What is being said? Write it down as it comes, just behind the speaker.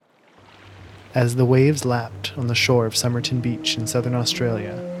As the waves lapped on the shore of Somerton Beach in southern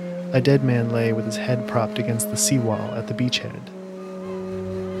Australia, a dead man lay with his head propped against the seawall at the beachhead.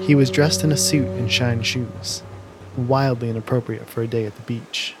 He was dressed in a suit and shine shoes, wildly inappropriate for a day at the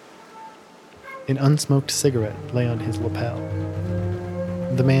beach. An unsmoked cigarette lay on his lapel.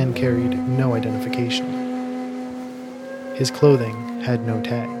 The man carried no identification. His clothing had no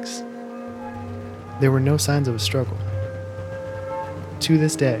tags. There were no signs of a struggle. To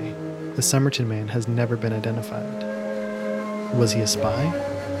this day, the Somerton man has never been identified. Was he a spy?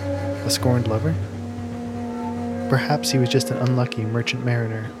 A scorned lover? Perhaps he was just an unlucky merchant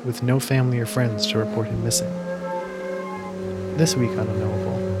mariner with no family or friends to report him missing. This week on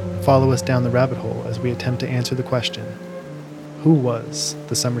Unknowable, follow us down the rabbit hole as we attempt to answer the question, who was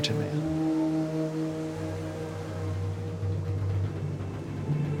the Somerton man?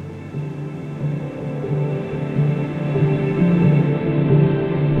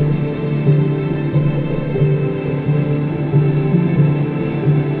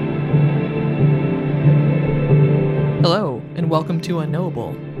 Hello, and welcome to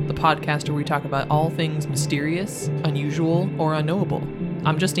Unknowable, the podcast where we talk about all things mysterious, unusual, or unknowable.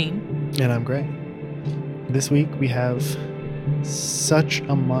 I'm Justine. And I'm Gray. This week we have such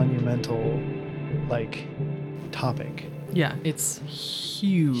a monumental, topic. Yeah, it's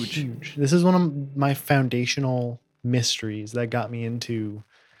huge. This is one of my foundational mysteries that got me into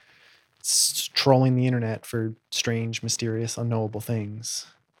trolling the internet for strange, mysterious, unknowable things.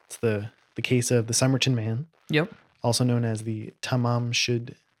 It's the case of the Somerton man. Yep. Also known as the Tamam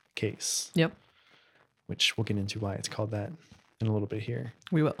Shud case. Yep. Which we'll get into why it's called that in a little bit here.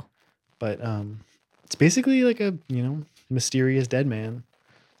 We will. But it's basically like a, mysterious dead man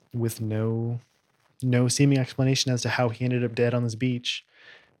with no seeming explanation as to how he ended up dead on this beach.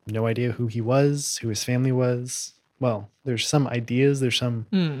 No idea who he was, who his family was. Well, there's some ideas, there's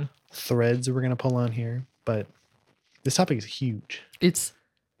some threads we're going to pull on here, but this topic is huge. It's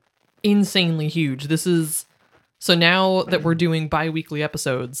insanely huge. So now that we're doing bi-weekly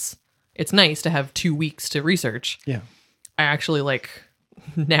episodes, it's nice to have 2 weeks to research. Yeah. I actually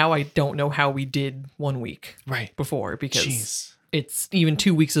now I don't know how we did 1 week Right. before because Jeez. it's even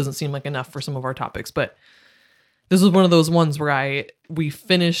 2 weeks doesn't seem like enough for some of our topics. But this was one of those ones where we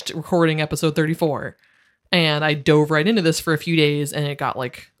finished recording episode 34 and I dove right into this for a few days and it got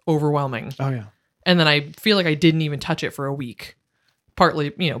overwhelming. Oh, yeah. And then I feel like I didn't even touch it for a week. Partly,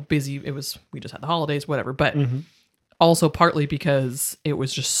 busy. We just had the holidays, whatever. But also partly because it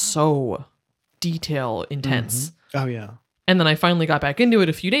was just so detail intense. Oh, yeah. And then I finally got back into it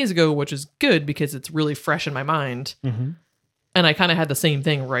a few days ago, which is good because it's really fresh in my mind. Mm-hmm. And I kind of had the same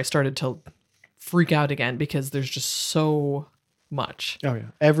thing where I started to freak out again because there's just so much. Oh, yeah.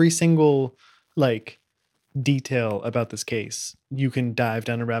 Every single, detail about this case, you can dive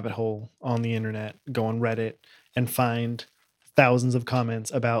down a rabbit hole on the internet, go on Reddit, and find thousands of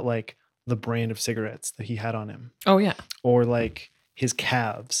comments about the brand of cigarettes that he had on him, Oh yeah, or his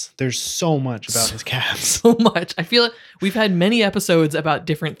calves. There's so much about his calves. so much. I feel like we've had many episodes about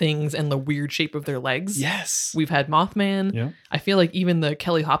different things and the weird shape of their legs. Yes. We've had Mothman. Yeah. I feel like even the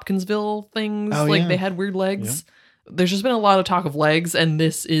Kelly Hopkinsville things, Oh, yeah. they had weird legs. There's just been a lot of talk of legs, and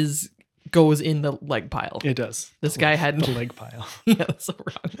this goes in the leg pile. It does. This guy had the leg pile. Yeah, that's so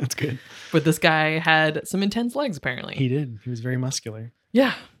wrong. That's good. But this guy had some intense legs, apparently. He did. He was very muscular.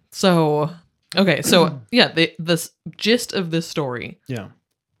 Yeah. So, okay. So, yeah, the gist of this story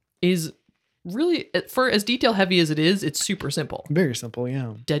is really, for as detail heavy as it is, it's super simple. Very simple,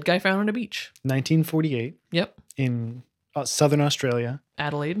 yeah. Dead guy found on a beach. 1948. Yep. In southern Australia.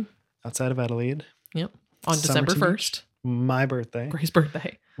 Adelaide. Outside of Adelaide. Yep. On December 1st. My birthday. Gray's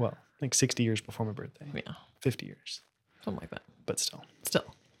birthday. Well, 60 years before my birthday. Yeah. 50 years. Something like that. But still.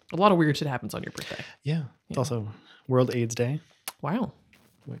 A lot of weird shit happens on your birthday. Yeah. It's also World AIDS Day. Wow.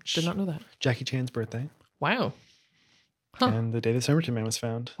 Which Did not know that. Jackie Chan's birthday. Wow. Huh. And the day the Somerton man was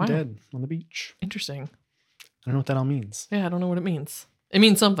found dead on the beach. Interesting. I don't know what that all means. Yeah, I don't know what it means. It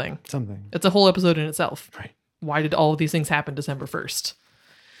means something. Something. It's a whole episode in itself. Right. Why did all of these things happen December 1st?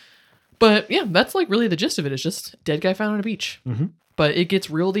 But yeah, that's really the gist of it. It's just dead guy found on a beach. Mm-hmm. But it gets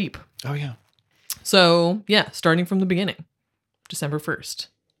real deep. Oh, yeah. So yeah, starting from the beginning. December 1st,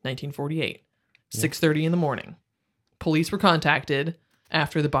 1948. 6:30 in the morning. Police were contacted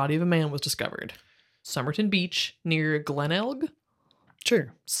after the body of a man was discovered. Somerton Beach near Glenelg.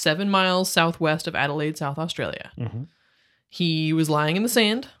 Sure. 7 miles southwest of Adelaide, South Australia. Mm-hmm. He was lying in the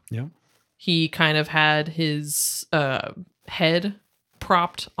sand. Yeah. He kind of had his head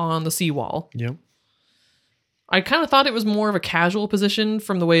propped on the seawall. Yep. I kind of thought it was more of a casual position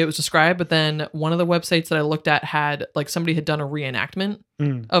from the way it was described, but then one of the websites that I looked at had like somebody had done a reenactment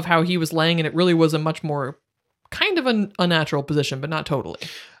of how he was laying, and it really was a much more kind of an unnatural position, but not totally.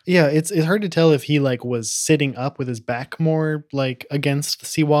 Yeah, it's hard to tell if he like was sitting up with his back more like against the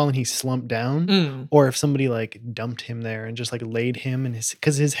seawall and he slumped down, or if somebody like dumped him there and just like laid him in his,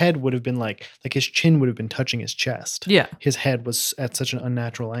 because his head would have been like his chin would have been touching his chest. Yeah. His head was at such an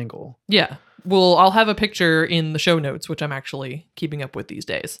unnatural angle. Yeah. Well, I'll have a picture in the show notes, which I'm actually keeping up with these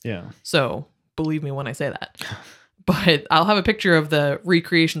days. Yeah. So believe me when I say that. But I'll have a picture of the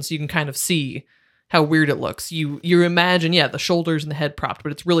recreation so you can kind of see how weird it looks. You imagine, the shoulders and the head propped,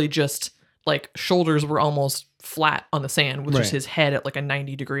 but it's really just like shoulders were almost flat on the sand with just his head at like a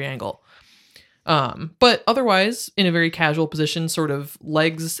 90-degree angle. But otherwise, in a very casual position, sort of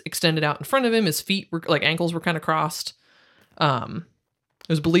legs extended out in front of him. His feet were like ankles were kind of crossed. It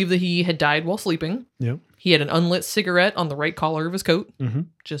was believed that he had died while sleeping. Yep. He had an unlit cigarette on the right collar of his coat,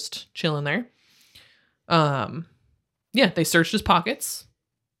 just chilling there. They searched his pockets.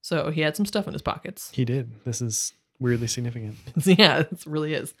 So he had some stuff in his pockets. He did. This is weirdly significant. Yeah, it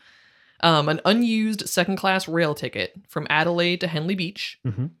really is. An unused second-class rail ticket from Adelaide to Henley Beach.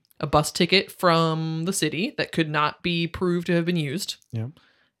 A bus ticket from the city that could not be proved to have been used. Yeah.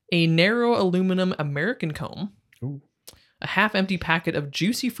 A narrow aluminum American comb. Ooh. A half-empty packet of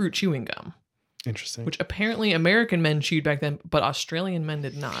juicy fruit chewing gum. Interesting. Which apparently American men chewed back then, but Australian men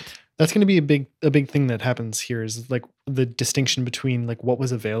did not. That's going to be a big thing that happens here is like the distinction between like what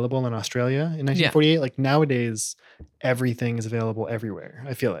was available in Australia in 1948. Like nowadays, everything is available everywhere,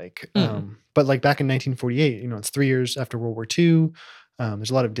 I feel like. But like back in 1948, it's 3 years after World War II.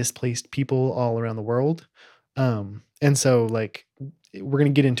 There's a lot of displaced people all around the world. And so like we're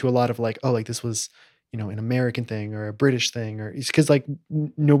going to get into a lot of like, oh, like this was, an American thing or a British thing, or it's because like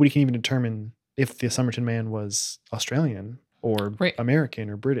nobody can even determine if the Somerton Man was Australian or American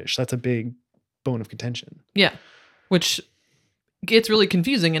or British. That's a big bone of contention. Yeah. Which gets really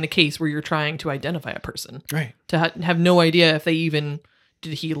confusing in a case where you're trying to identify a person. Right. To have no idea if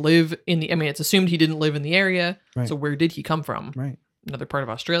did he live in the, it's assumed he didn't live in the area. Right. So where did he come from? Right. Another part of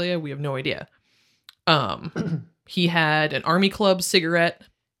Australia? We have no idea. He had an Army Club cigarette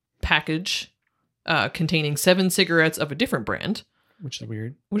package containing 7 cigarettes of a different brand. Which is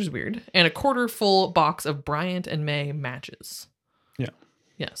weird. And a quarter full box of Bryant and May matches. Yeah.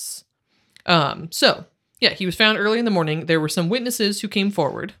 Yes. He was found early in the morning. There were some witnesses who came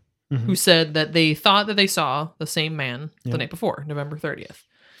forward who said that they thought that they saw the same man the night before, November 30th.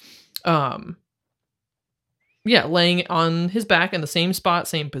 Laying on his back in the same spot,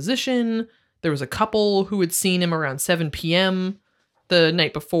 same position. There was a couple who had seen him around 7 p.m. the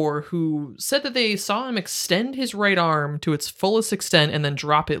night before who said that they saw him extend his right arm to its fullest extent and then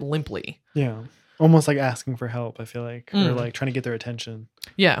drop it limply. Yeah. Almost like asking for help, I feel like. Or like trying to get their attention.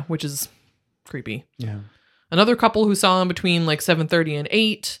 Yeah, which is creepy. Yeah. Another couple who saw him between like 7:30 and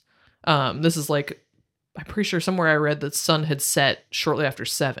 8. This is like, I'm pretty sure somewhere I read that the sun had set shortly after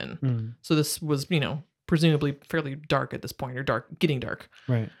 7. So this was, presumably fairly dark at this point, or getting dark.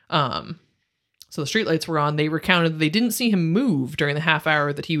 Right. So the streetlights were on. They recounted that they didn't see him move during the half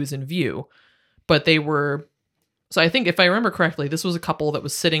hour that he was in view, but they were. So I think if I remember correctly, this was a couple that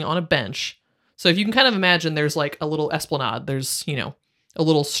was sitting on a bench. So if you can kind of imagine, there's like a little esplanade. There's, a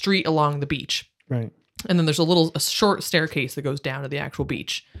little street along the beach. Right. And then there's a short staircase that goes down to the actual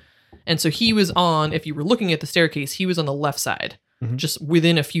beach. And so he was on, if you were looking at the staircase, he was on the left side, just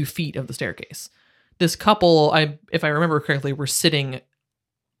within a few feet of the staircase. This couple, if I remember correctly, were sitting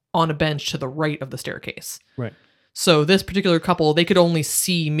on a bench to the right of the staircase. Right. So this particular couple, they could only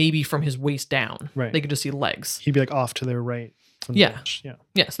see maybe from his waist down. Right. They could just see legs. He'd be like off to their right. From the bench. Yeah.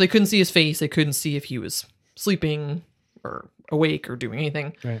 Yeah. So they couldn't see his face. They couldn't see if he was sleeping or awake or doing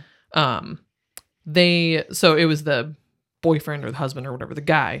anything. Right. So it was the boyfriend or the husband or whatever, the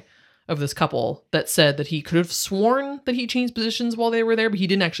guy of this couple that said that he could have sworn that he changed positions while they were there, but he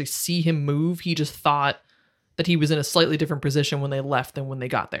didn't actually see him move. He just thought that he was in a slightly different position when they left than when they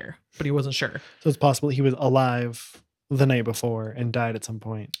got there, but he wasn't sure. So it's possible he was alive the night before and died at some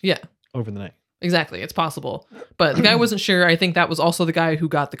point. Yeah. Over the night. Exactly. It's possible. But the guy wasn't sure. I think that was also the guy who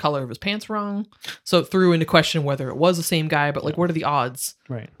got the color of his pants wrong. So it threw into question whether it was the same guy, but like, what are the odds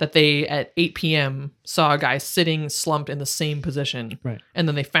that they at 8 p.m. saw a guy sitting slumped in the same position. Right. And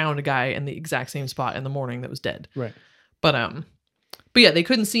then they found a guy in the exact same spot in the morning that was dead. Right. But yeah, they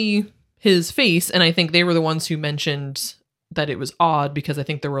couldn't see his face. And I think they were the ones who mentioned that it was odd because I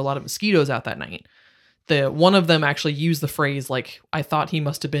think there were a lot of mosquitoes out that night. One of them actually used the phrase, like, I thought he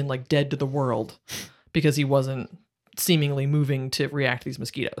must have been like dead to the world because he wasn't seemingly moving to react to these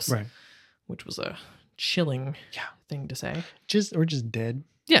mosquitoes. Right. Which was a chilling Yeah. thing to say. Just dead.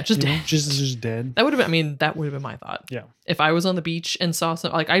 Yeah, just You know? dead. Just dead. That would have been, I mean, that would have been my thought. Yeah. If I was on the beach and saw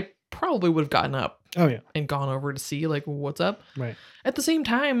some, like, I probably would have gotten up Oh yeah. and gone over to see, like, what's up. Right. At the same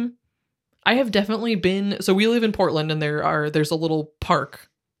time, I have definitely been, so we live in Portland and there's a little park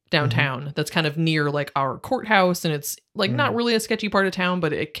downtown that's kind of near like our courthouse, and it's like not really a sketchy part of town,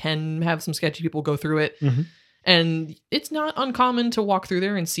 but it can have some sketchy people go through it. Mhm. And it's not uncommon to walk through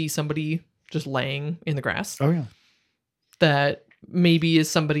there and see somebody just laying in the grass Oh yeah. that maybe is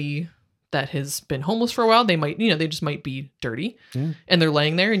somebody that has been homeless for a while. They might, they just might be dirty Yeah. and they're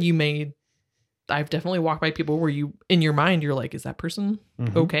laying there, and I've definitely walked by people where you, in your mind, you're like, is that person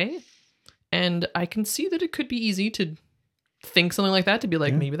Mhm. okay? And I can see that it could be easy to think something like that, to be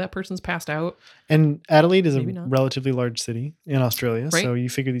like, Yeah. maybe that person's passed out. And Adelaide is a Maybe not. relatively large city in Australia, Right. so you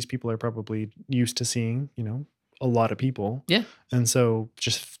figure these people are probably used to seeing, a lot of people. Yeah. And so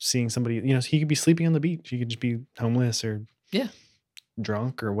just seeing somebody, he could be sleeping on the beach. He could just be homeless or Yeah.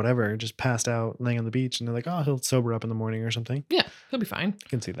 drunk or whatever, just passed out, laying on the beach, and they're like, oh, he'll sober up in the morning or something. Yeah, he'll be fine. I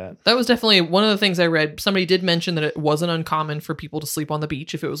can see that. That was definitely one of the things I read. Somebody did mention that it wasn't uncommon for people to sleep on the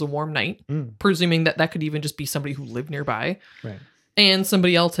beach if it was a warm night, Mm. presuming that that could even just be somebody who lived nearby. Right. And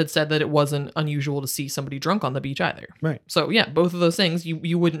somebody else had said that it wasn't unusual to see somebody drunk on the beach either. Right. So yeah, both of those things,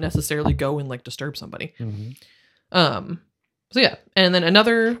 you wouldn't necessarily go and like disturb somebody. Mhm. So yeah, and then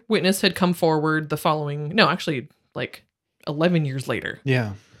another witness had come forward like 11 years later,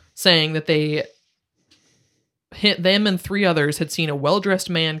 Yeah. saying that them and 3 others had seen a well-dressed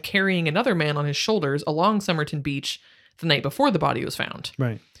man carrying another man on his shoulders along Somerton Beach the night before the body was found.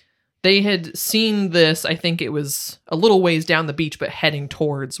 Right. They had seen this, I think it was a little ways down the beach, but heading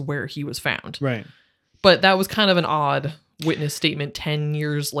towards where he was found. Right. But that was kind of an odd witness statement 10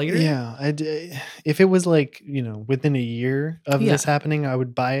 years later. Yeah. If it was like, within a year of Yeah. this happening, I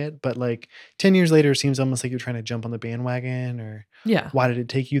would buy it. But like 10 years later, it seems almost like you're trying to jump on the bandwagon, or Yeah. why did it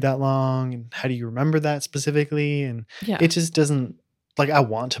take you that long? And how do you remember that specifically? And Yeah. it just doesn't, like, I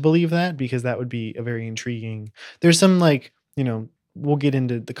want to believe that because that would be a very intriguing. There's some like, we'll get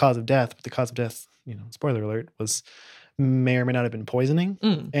into the cause of death, but the cause of death, spoiler alert, may or may not have been poisoning.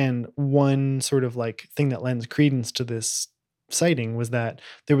 Mm. And one sort of like thing that lends credence to this sighting was that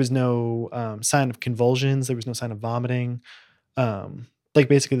there was no sign of convulsions. There was no sign of vomiting. Like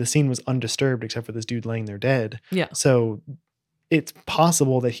basically the scene was undisturbed except for this dude laying there dead. Yeah. So it's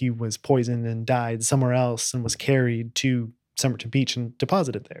possible that he was poisoned and died somewhere else and was carried to Somerton Beach and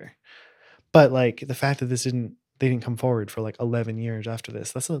deposited there. But like the fact that they didn't come forward for like 11 years after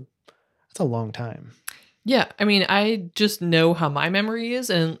this, that's a long time. Yeah, I mean, I just know how my memory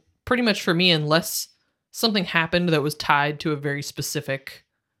is, and pretty much for me, unless something happened that was tied to a very specific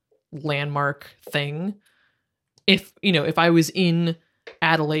landmark thing, if I was in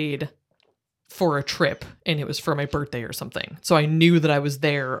Adelaide for a trip and it was for my birthday or something, so I knew that I was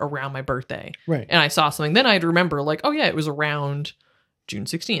there around my birthday, Right. and I saw something, then I'd remember like, oh yeah, it was around June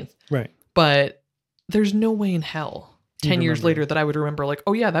 16th. Right. But there's no way in hell 10 You'd years remember. later that I would remember like,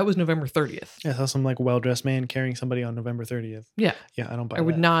 oh yeah, that was November 30th. Yeah, I saw some like well-dressed man carrying somebody on November 30th. Yeah. Yeah, I don't buy I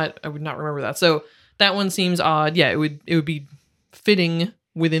would that. not remember that. So that one seems odd. Yeah, it would be fitting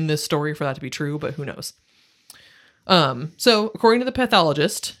within this story for that to be true, but who knows? So according to the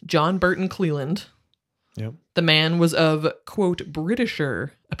pathologist, John Burton Cleland, Yep. the man was of, quote,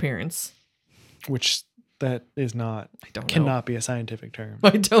 Britisher appearance. Which that is not, I don't know. cannot be a scientific term.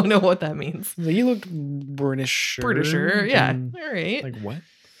 I don't know what that means. He looked British. Britisher, yeah. All right. Like what?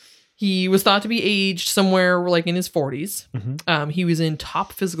 He was thought to be aged somewhere like in his 40s. Mhm. He was in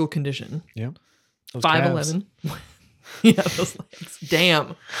top physical condition. Yep. Those 5'11". Yeah, those legs.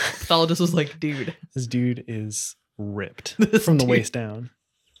 Damn. Pathologist was like, dude. calves. This dude is ripped This from the dude- waist down.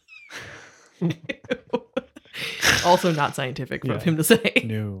 Also not scientific Yeah. of him to say.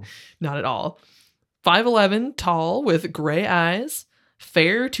 No. Not at all. 5'11", tall, with gray eyes,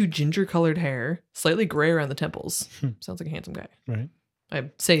 fair to ginger-colored hair, slightly gray around the temples. Sounds like a handsome guy. Right. I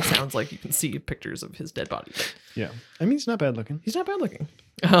say sounds like you can see pictures of his dead body. But Yeah. I mean, he's not bad looking. he's not bad looking.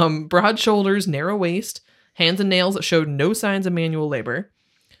 Broad shoulders, narrow waist, hands and nails that showed no signs of manual labor.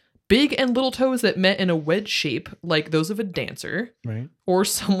 Big and little toes that met in a wedge shape like those of a dancer Right. or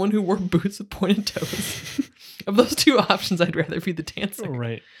someone who wore boots with pointed toes. Of those two options, I'd rather be the dancer.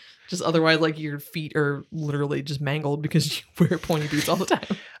 Right. Just otherwise, like, your feet are literally just mangled because you wear pointy boots all the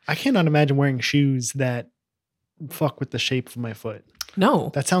time. I cannot imagine wearing shoes that fuck with the shape of my foot.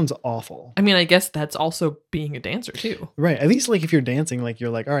 No. That sounds awful. I mean, I guess that's also being a dancer too. Right. At least like if you're dancing, like you're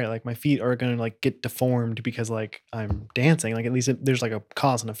like, all right, like my feet are gonna like get deformed because like I'm dancing. Like at least there's like a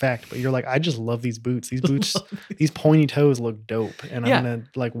cause and effect. But you're like, I just love these boots. These boots, these pointy toes look dope, and Yeah. I'm gonna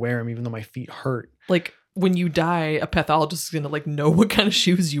like wear them even though my feet hurt. Like when you die, a pathologist is gonna like know what kind of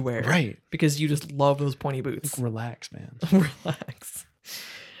shoes you wear, Right. Because you just love those pointy boots. Relax, man. Relax.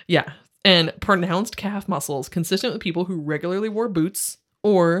 Yeah. And pronounced calf muscles consistent with people who regularly wore boots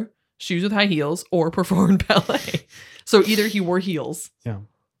or shoes with high heels or performed ballet. So either he wore heels, Yeah.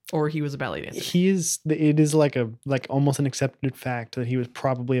 or he was a ballet dancer. He is. It is like almost an accepted fact that he was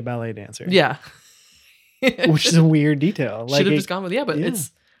probably a ballet dancer. Yeah. Which is a weird detail. Should have just gone with but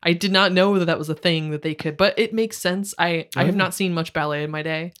it's. I did not know that was a thing that they could, but it makes sense. I have not seen much ballet in my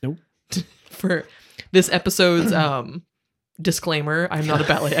day. Nope. For this episode's disclaimer, I'm not a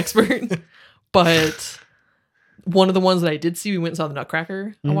ballet expert, but one of the ones that I did see, we went and saw the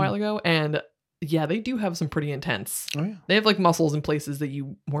Nutcracker a while ago, and yeah, they do have some pretty intense. Oh yeah. They have like muscles in places that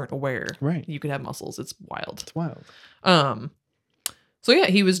you weren't aware. Right. You could have muscles. It's wild. It's wild. So yeah,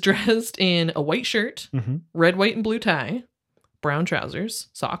 he was dressed in a white shirt, Mm-hmm. red, white, and blue tie, brown trousers,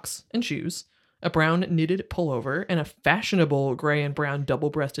 socks, and shoes, a brown knitted pullover, and a fashionable gray and brown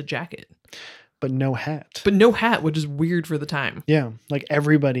double-breasted jacket. But no hat. But no hat, which is weird for the time. Yeah, like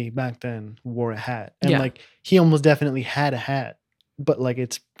everybody back then wore a hat, and Yeah. like he almost definitely had a hat, but like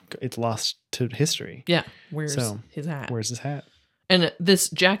it's lost to history. Yeah, where's So, his hat? Where's his hat? And this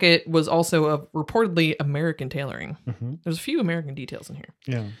jacket was also of reportedly American tailoring. Mm-hmm. There's a few American details in here.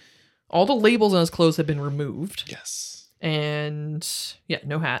 Yeah. All the labels on his clothes have been removed. Yes. And yeah,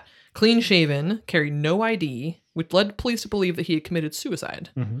 no hat. Clean shaven, carried no ID, which led police to believe that he had committed suicide.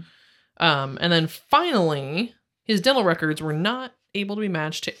 Mm-hmm. And then finally, his dental records were not able to be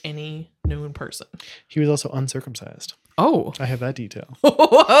matched to any known person. He was also uncircumcised. Oh. I have that detail.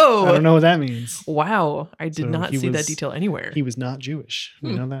 Whoa. I don't know what that means. Wow. I did So not he see that was- detail anywhere. He was not Jewish.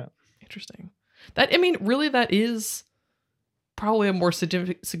 We know that. Interesting. That, I mean, really, that is probably a more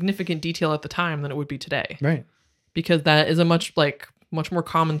significant detail at the time than it would be today. Right. Because that is a much more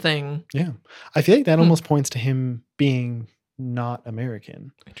common thing. Yeah. I feel like that almost points to him being not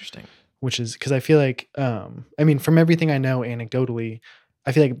American. Interesting. Which is because I feel like, I mean, from everything I know anecdotally,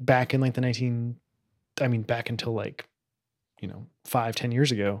 I feel like back in like back until like, 5-10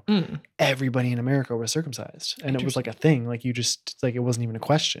 years ago, everybody in America was circumcised. And it was like a thing. Like you just, like, it wasn't even a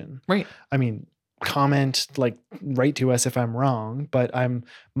question. Right. I mean, comment, like, write to us if I'm wrong, but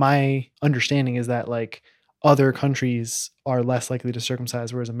my understanding is that like other countries are less likely to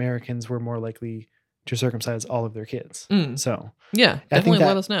circumcise, whereas Americans were more likely to circumcise all of their kids. So Yeah, I think definitely that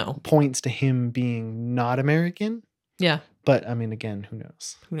let us know. points to him being not American. Yeah. But I mean, again, who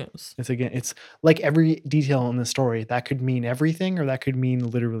knows? Who knows? It's like every detail in the story that could mean everything, or that could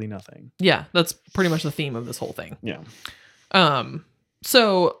mean literally nothing. Yeah, that's pretty much the theme of this whole thing. Yeah.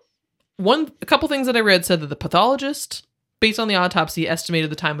 So a couple things that I read said that the pathologist, based on the autopsy,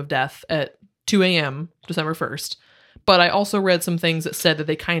 estimated the time of death at 2 a.m. December 1st. But I also read some things that said that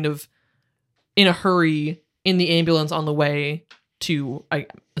they kind of, in a hurry, in the ambulance on the way to, I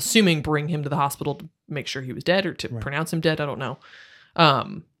assuming, bring him to the hospital to make sure he was dead or to pronounce him dead. I don't know.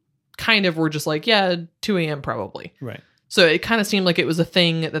 Kind of were just like, yeah, 2 a.m. probably. Right. So it kind of seemed like it was a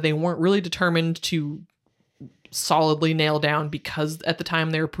thing that they weren't really determined to solidly nail down because at the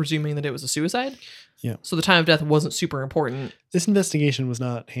time they were presuming that it was a suicide. Yeah. So the time of death wasn't super important. This investigation was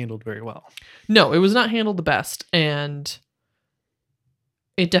not handled very well. No, it was not handled the best. And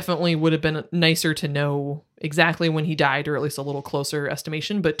it definitely would have been nicer to know exactly when he died, or at least a little closer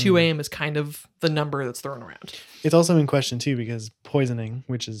estimation. But 2 a.m. is kind of the number that's thrown around. It's also in question too, because poisoning,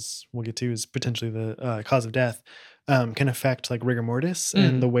 which is we'll get to, is potentially the cause of death, can affect like rigor mortis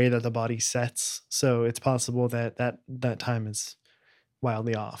and the way that the body sets. So it's possible that that time is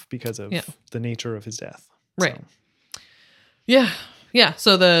wildly off because of the nature of his death. Right. So. Yeah.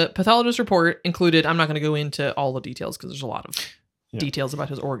 So the pathologist report included, I'm not going to go into all the details because there's a lot of details about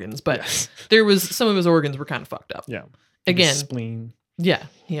his organs, but there was some of his organs were kind of fucked up. Yeah. Again, his spleen. Yeah,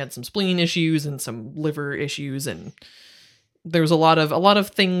 he had some spleen issues and some liver issues, and there was a lot of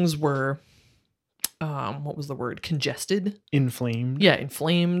things were, what was the word? Congested? Inflamed. Yeah,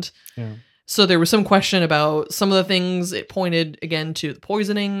 inflamed. Yeah. So there was some question about some of the things. It pointed again to the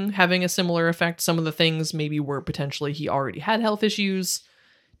poisoning having a similar effect. Some of the things maybe were potentially he already had health issues.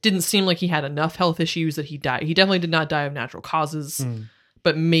 Didn't seem like he had enough health issues that he died. He definitely did not die of natural causes,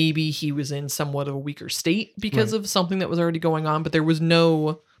 but maybe he was in somewhat of a weaker state because of something that was already going on. But there was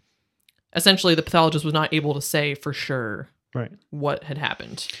essentially the pathologist was not able to say for sure Right. what had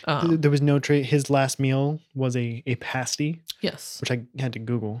happened. There was no his last meal was a pasty, Yes. which I had to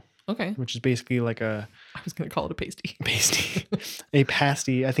Google, Okay. which is basically like a I was going to call it a pasty. pasty. A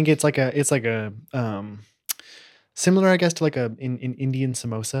pasty. I think it's like a similar, I guess, to like in Indian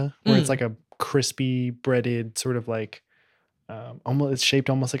samosa, where it's like a crispy breaded sort of like almost, it's shaped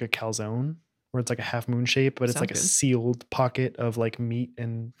almost like a calzone, where it's like a half moon shape, but it's Sounds like good. a sealed pocket of like meat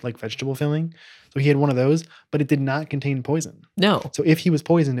and like vegetable filling. So he had one of those, but it did not contain poison. No. So if he was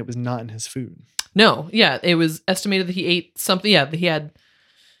poisoned, it was not in his food. No. Yeah. It was estimated that he ate something. Yeah. That he had,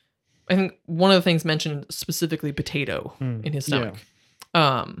 I think one of the things mentioned specifically potato in his stomach.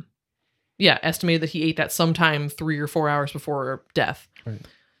 Yeah. Estimated that he ate that sometime 3 or 4 hours before death. Right.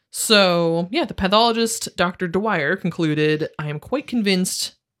 So, yeah, the pathologist, Dr. Dwyer, concluded, I am quite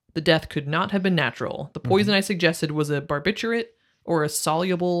convinced the death could not have been natural. The poison I suggested was a barbiturate or a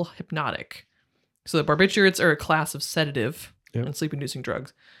soluble hypnotic. So the barbiturates are a class of sedative and sleep-inducing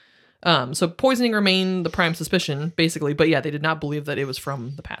drugs. So poisoning remained the prime suspicion, basically. But yeah, they did not believe that it was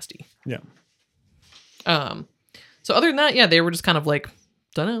from the pasty. Yeah. So other than that, yeah, they were just kind of like,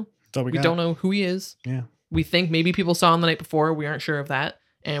 don't know. We don't know who he is. Yeah. We think maybe people saw him the night before. We aren't sure of that.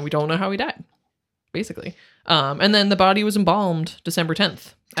 And we don't know how he died, basically. And then the body was embalmed December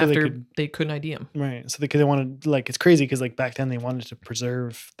 10th So after they couldn't ID him. Right. So they wanted, like, it's crazy because like back then they wanted to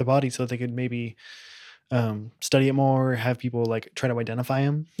preserve the body so that they could maybe study it more, have people like try to identify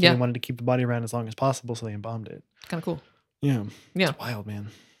him. So Yeah. They wanted to keep the body around as long as possible, so they embalmed it. Kind of cool. Yeah. Yeah. It's wild, man.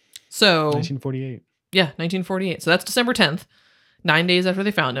 So 1948. yeah, 1948. So that's December 10th, 9 days after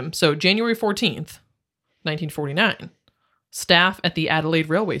they found him. So January 14th, 1949, staff at the Adelaide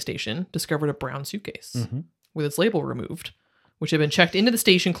railway station discovered a brown suitcase with its label removed, which had been checked into the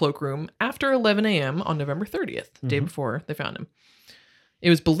station cloakroom after 11 a.m. on November 30th, the day before they found him. It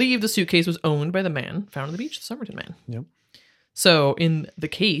was believed the suitcase was owned by the man found on the beach, the Somerton man. Yep. So in the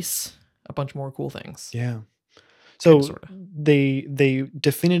case, a bunch more cool things. Yeah. So Sorta. they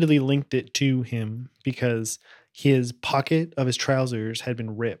definitively linked it to him because his pocket of his trousers had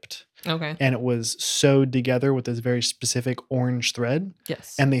been ripped. Okay. And it was sewed together with this very specific orange thread.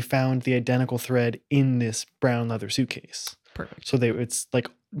 Yes. And they found the identical thread in this brown leather suitcase. Perfect. So it's like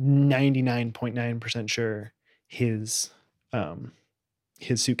 99.9% sure his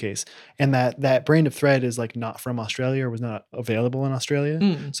suitcase. And that brand of thread is like not from Australia or was not available in Australia.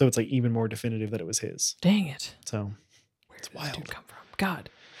 So it's like even more definitive that it was his. Dang it. So Where it's did wild. this dude come from? God.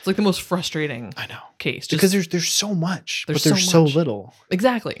 It's like the most frustrating I know. case. Because there's so much, but there's there's so so much. little.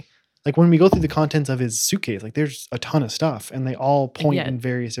 Exactly. Like when we go through the contents of his suitcase, like there's a ton of stuff and they all point yet- in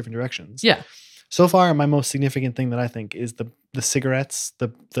various different directions. Yeah. So far, my most significant thing that I think is the cigarettes,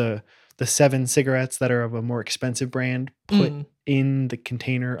 the 7 cigarettes that are of a more expensive brand put in the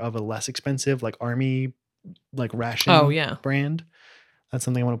container of a less expensive, like Army, like ration brand. That's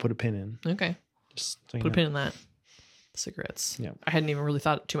something I want to put a pin in. Okay. Just Put a pin in that. Cigarettes. Yeah. I hadn't even really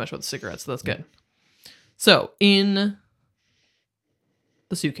thought too much about the cigarettes, so that's good. So in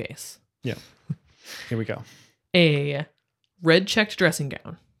the suitcase, Yeah. Here we go. a red checked dressing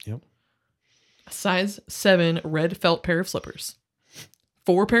gown. Yep. A size 7 red felt pair of slippers.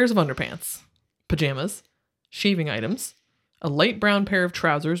 4 pairs of underpants. Pajamas. Shaving items. A light brown pair of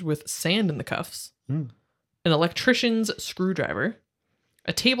trousers with sand in the cuffs. An electrician's screwdriver.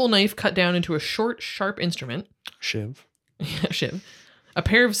 A table knife cut down into a short, sharp instrument. Shiv. Shiv. A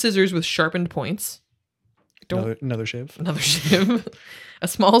pair of scissors with sharpened points. Another shiv. Another shiv. A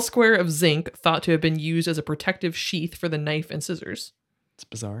small square of zinc thought to have been used as a protective sheath for the knife and scissors. It's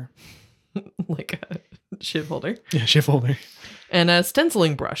bizarre. Like a shiv holder. Yeah, shiv holder. And a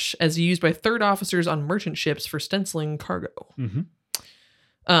stenciling brush as used by third officers on merchant ships for stenciling cargo.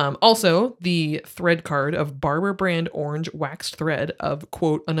 Also, the thread card of Barber brand orange waxed thread of,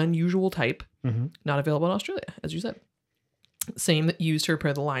 quote, an unusual type, not available in Australia, as you said. Same that used to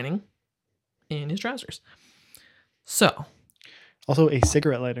repair the lining in his trousers. So. Also a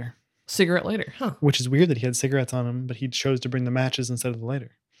cigarette lighter. Cigarette lighter, huh? Which is weird that he had cigarettes on him, but he chose to bring the matches instead of the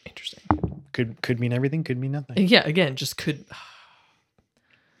lighter. Interesting. Could mean everything, could mean nothing. Yeah, again, just could.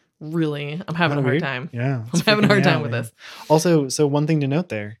 Really, I'm having a hard time. Yeah. I'm having a hard time with this. Also, so one thing to note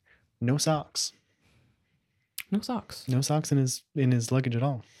there, no socks. No socks. No socks in his luggage at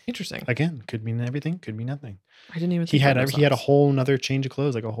all. Interesting. Again, could mean everything, could mean nothing. I didn't even He think had about no he had a socks. whole nother change of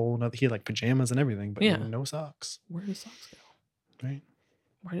clothes, like a whole nother, he had like pajamas and everything, but Yeah. no socks. Where did socks go? Right.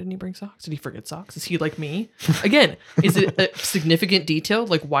 Why didn't he bring socks? Did he forget socks? Is he like me? Again, is it a significant detail?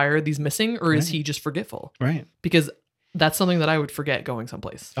 Like, why are these missing? Or is Right. he just forgetful? Right. Because that's something that I would forget going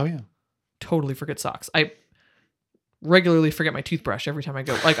someplace. Oh yeah. Totally forget socks. I regularly forget my toothbrush every time I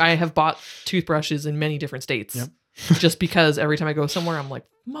go. Like, I have bought toothbrushes in many different states. Yep. just because every time I go somewhere, I'm like,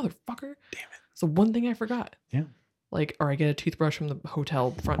 motherfucker. Damn it. It's the one thing I forgot. Yeah. Like, or I get a toothbrush from the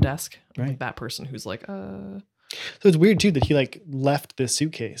hotel front desk. I'm Right. like that person who's like, So it's weird too that he like left this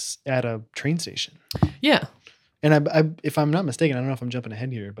suitcase at a train station. yeah. And I, if I'm not mistaken, I don't know if I'm jumping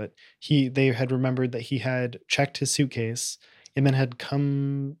ahead here, but they had remembered that he had checked his suitcase and then had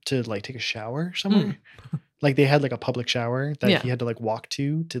come to like take a shower somewhere. Like they had like a public shower that Yeah. he had to like walk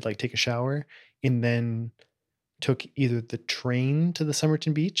to like take a shower, and then took either the train to the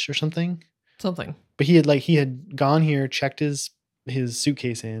Somerton Beach or something. Something. But he had gone here, checked his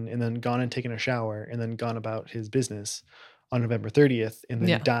suitcase in, and then gone and taken a shower, and then gone about his business on November 30th, and then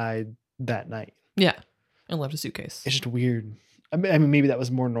Yeah. died that night. Yeah. And left a suitcase. It's just weird. I mean, maybe that was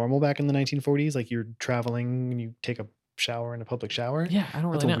more normal back in the 1940s. Like you're traveling and you take a shower in a public shower. Yeah. I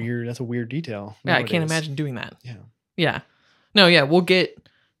don't That's really know. That's a weird detail. Yeah. I can't nowadays. imagine doing that. Yeah. Yeah. No, yeah. We'll get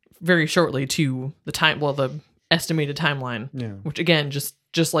very shortly to the estimated timeline, Yeah. which again, just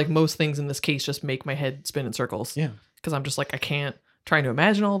like most things in this case, just make my head spin in circles. Yeah. Because I'm just like, I can't trying to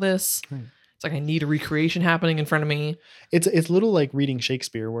imagine all this. Right. It's like I need a recreation happening in front of me. It's a little like reading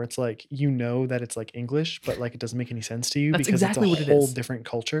Shakespeare, where it's like that it's like English, but like it doesn't make any sense to you That's because exactly it's what a it whole is. different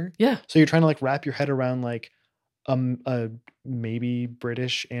culture. Yeah. So you're trying to like wrap your head around like a maybe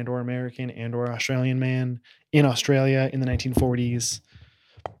British and or American and or Australian man in Australia in the 1940s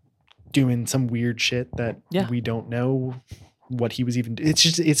doing some weird shit that Yeah. we don't know what he was even. It's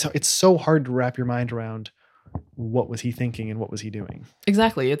just it's so hard to wrap your mind around. What was he thinking and what was he doing?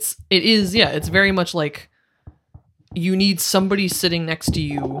 Exactly. It's very much like you need somebody sitting next to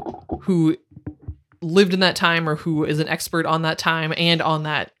you who lived in that time or who is an expert on that time and on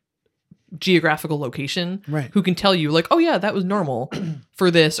that geographical location, Right. who can tell you like, oh yeah, that was normal for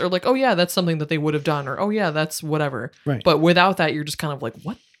this, or like, oh yeah, that's something that they would have done, or oh yeah, that's whatever. Right. But without that, you're just kind of like,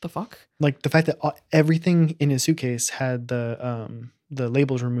 what the fuck? Like the fact that everything in his suitcase had the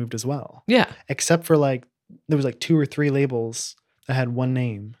labels removed as well, Yeah. except for like there was like 2 or 3 labels that had one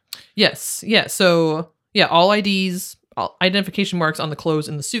name. Yes. Yeah. So yeah, all IDs, all identification marks on the clothes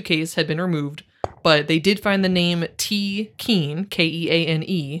in the suitcase had been removed, but they did find the name T. Keane,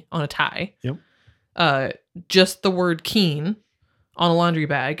 Keane, on a tie. Yep. Just the word Keane on a laundry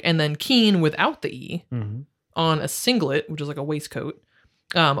bag, and then Keane without the E Mm-hmm. on a singlet, which is like a waistcoat,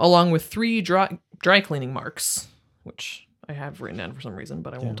 along with 3 dry cleaning marks, which I have written down for some reason,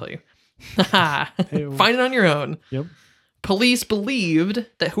 but I won't tell you. Find it on your own. Yep. Police believed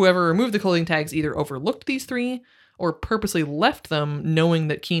that whoever removed the clothing tags either overlooked these 3 or purposely left them knowing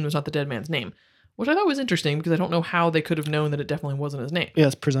that Keane was not the dead man's name, which I thought was interesting because I don't know how they could have known that it definitely wasn't his name. Yeah,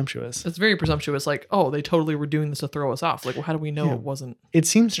 it's presumptuous. It's very presumptuous. Like, oh, they totally were doing this to throw us off. Like, well, how do we know Yeah. it wasn't? It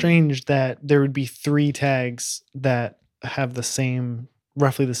seems strange that there would be 3 tags that have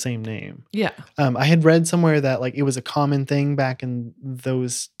roughly the same name. Yeah. I had read somewhere that like it was a common thing back in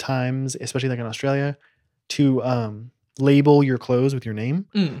those times, especially like in Australia, to label your clothes with your name.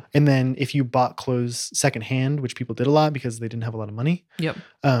 Mm. And then if you bought clothes secondhand, which people did a lot because they didn't have a lot of money, Yep.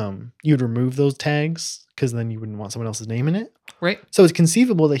 you'd remove those tags because then you wouldn't want someone else's name in it. Right. So it's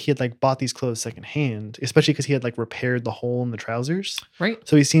conceivable that he had like bought these clothes secondhand, especially because he had like repaired the hole in the trousers. Right.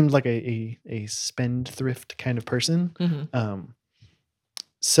 So he seemed like a spendthrift kind of person. Mm-hmm.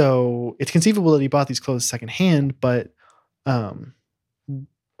 So it's conceivable that he bought these clothes secondhand, but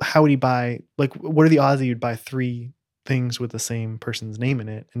how would he buy, like, what are the odds that you'd buy 3 things with the same person's name in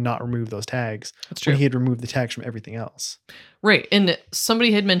it and not remove those tags That's true. when he had removed the tags from everything else? Right. And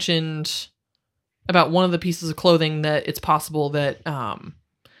somebody had mentioned about one of the pieces of clothing that it's possible that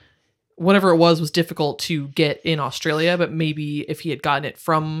whatever it was difficult to get in Australia, but maybe if he had bought it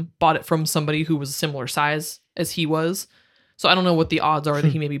from somebody who was a similar size as he was. So I don't know what the odds are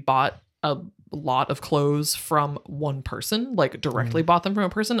that he maybe bought a lot of clothes from one person, like directly bought them from a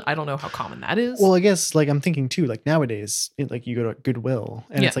person. I don't know how common that is. Well, I guess like I'm thinking too, like nowadays, like you go to Goodwill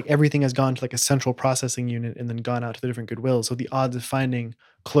and it's Yeah. like everything has gone to like a central processing unit and then gone out to the different Goodwills. So the odds of finding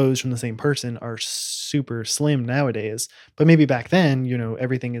clothes from the same person are super slim nowadays. But maybe back then,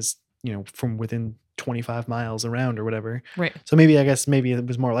 everything is, from within 25 miles around or whatever. Right. So maybe it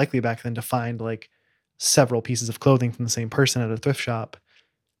was more likely back then to find like several pieces of clothing from the same person at a thrift shop.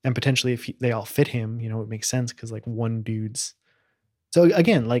 And potentially if they all fit him, it makes sense because like one dude's. So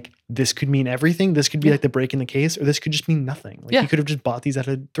again, like this could mean everything. This could be Yeah. like the break in the case, or this could just mean nothing. Like Yeah. he could have just bought these at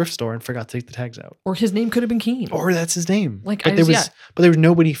a thrift store and forgot to take the tags out. Or his name could have been Keane. Or that's his name. Like, but I there just- was but there was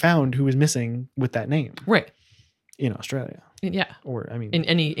nobody found who was missing with that name Right. in Australia. Yeah. Or I mean In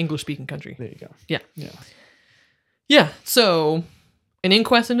any English speaking country. there you go. Yeah. Yeah. Yeah. So an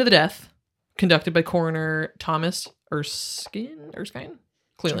inquest into the death conducted by coroner Thomas Erskine,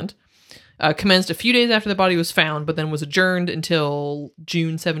 Cleland, commenced a few days after the body was found, but then was adjourned until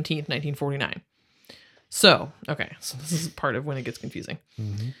June 17th, 1949. So this is part of when it gets confusing.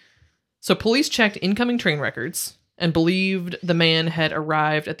 Mm-hmm. So police checked incoming train records and believed the man had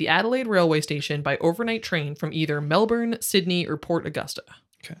arrived at the Adelaide railway station by overnight train from either Melbourne, Sydney, or Port Augusta.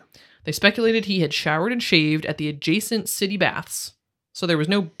 Okay. They speculated he had showered and shaved at the adjacent city baths. So there was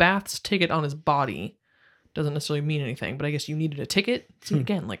no baths ticket on his body. Doesn't necessarily mean anything, but I guess you needed a ticket. See,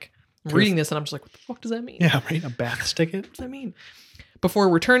 again, like, I'm reading this and I'm just like, what the fuck does that mean? Yeah, right. A bath ticket. What does that mean? Before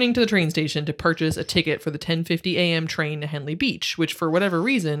returning to the train station to purchase a ticket for the 10:50 a.m. train to Henley Beach, which for whatever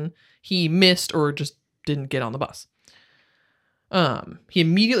reason he missed or just didn't get on the bus. He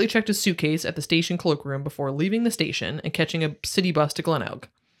immediately checked his suitcase at the station cloakroom before leaving the station and catching a city bus to Glenelg.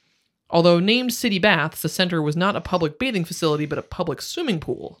 Although named City Baths, the center was not a public bathing facility, but a public swimming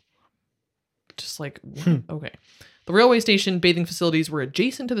pool. Just like, okay. The railway station bathing facilities were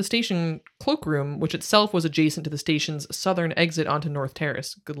adjacent to the station cloakroom, which itself was adjacent to the station's southern exit onto North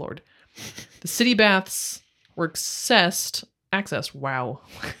Terrace. Good Lord. The city baths were accessed. Wow.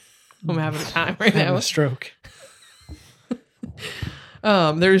 I'm having a time right Having now. a stroke.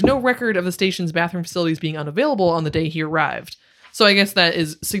 There is no record of the station's bathroom facilities being unavailable on the day he arrived. So I guess that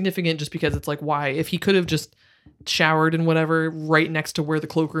is significant just because it's like, why? If he could have just showered and whatever right next to where the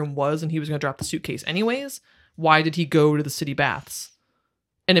cloakroom was and he was going to drop the suitcase anyways, why did he go to the city baths?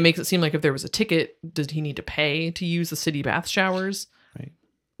 And it makes it seem like if there was a ticket, did he need to pay to use the city bath showers? Right.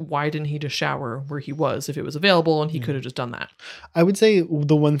 Why didn't he just shower where he was if it was available and he could have just done that? I would say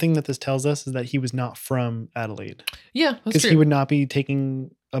the one thing that this tells us is that he was not from Adelaide. Yeah, that's Because true. he would not be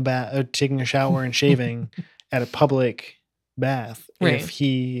taking a shower and shaving at a public bath Right. if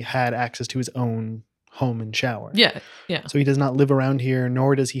he had access to his own home and shower. Yeah, yeah. So he does not live around here,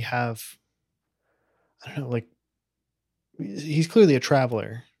 nor does he have, I don't know, like, he's clearly a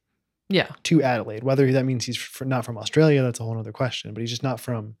traveler Yeah. to Adelaide. Whether that means he's not from Australia, that's a whole other question, but he's just not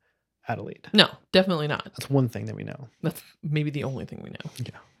from Adelaide. No, definitely not. That's one thing that we know. That's maybe the only thing we know.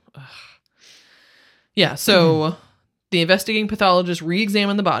 Yeah. Ugh. Yeah, so the investigating pathologist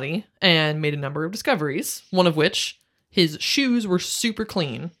re-examined the body and made a number of discoveries, one of which his shoes were super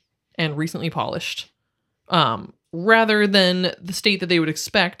clean and recently polished, rather than the state that they would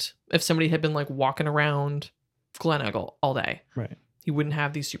expect if somebody had been like walking around Glenelg all day. Right. He wouldn't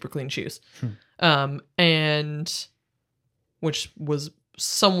have these super clean shoes. And which was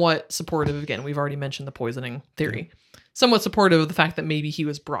somewhat supportive. Again, we've already mentioned the poisoning theory. Somewhat supportive of the fact that maybe he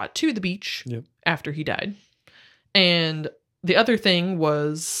was brought to the beach after he died. And the other thing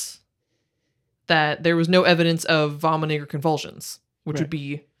was that there was no evidence of vomiting or convulsions, which would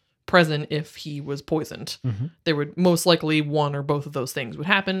be present if he was poisoned. There would most likely one or both of those things would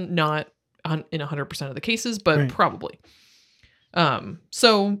happen, not in 100% of the cases, but probably.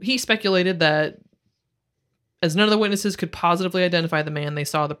 So he speculated that as none of the witnesses could positively identify the man they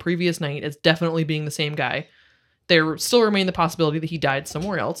saw the previous night as definitely being the same guy, there still remained the possibility that he died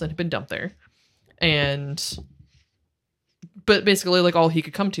somewhere else and had been dumped there. But basically, like, all he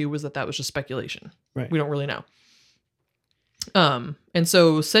could come to was that was just speculation. Right. We don't really know. And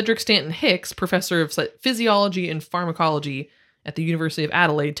so Cedric Stanton Hicks, professor of physiology and pharmacology at the University of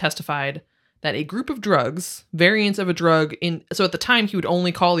Adelaide, testified that a group of drugs, variants of a drug so at the time he would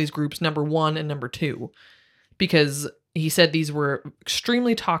only call these groups number 1 and number 2, because he said these were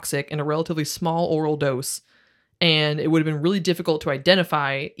extremely toxic in a relatively small oral dose, and it would have been really difficult to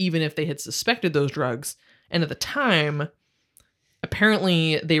identify even if they had suspected those drugs. And at the time,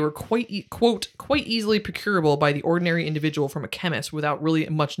 apparently they were quite easily procurable by the ordinary individual from a chemist without really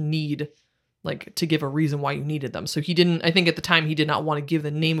much need, like, to give a reason why you needed them. So I think at the time he did not want to give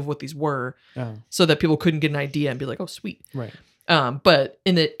the name of what these were so that people couldn't get an idea and be like, oh, sweet. Right. But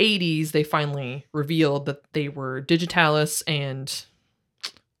in the 80s, they finally revealed that they were digitalis and,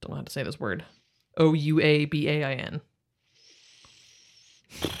 don't know how to say this word, OUABAIN.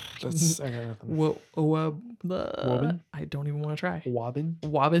 I got nothing. Wobin? I don't even want to try. Wobbin?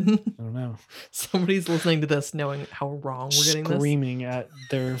 Wobbin? I don't know. Somebody's listening to this knowing how wrong we're getting this. Screaming at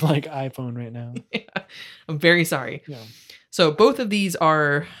their iPhone right now. Yeah. I'm very sorry. Yeah. So both of these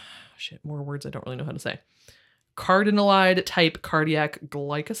are, more words I don't really know how to say. Cardinalide type cardiac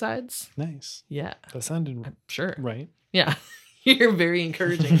glycosides. Nice. Yeah. That sounded Sure. right. Yeah. You're very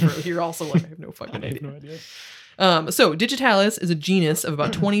encouraging. You're also like, I have no fucking idea. I have no idea. So digitalis is a genus of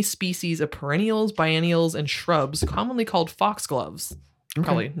about 20 species of perennials, biennials, and shrubs commonly called foxgloves. Okay.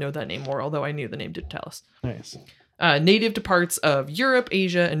 Probably know that name more, although I knew the name digitalis. Nice. Native to parts of Europe,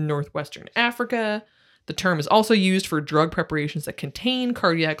 Asia, and northwestern Africa. The term is also used for drug preparations that contain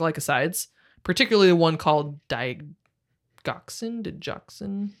cardiac glycosides, particularly the one called digoxin.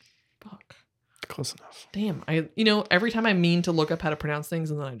 Fuck. Close enough. Damn. Every time I mean to look up how to pronounce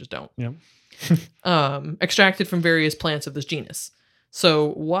things and then I just don't. Yep. Extracted from various plants of this genus.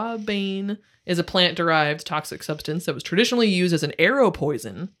 So Wabane is a plant-derived toxic substance that was traditionally used as an arrow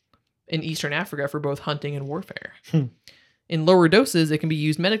poison in Eastern Africa for both hunting and warfare. In lower doses, it can be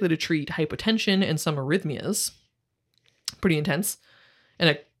used medically to treat hypotension and some arrhythmias. Pretty intense. And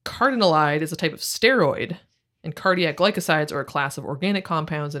a cardinalide is a type of steroid, and cardiac glycosides are a class of organic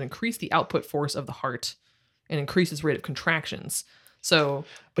compounds that increase the output force of the heart and increase its rate of contractions. So,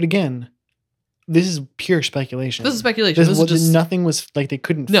 but again, this is pure speculation. This is speculation. This is just nothing was like they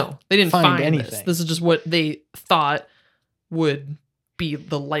couldn't. No, they didn't find anything. This is just what they thought would be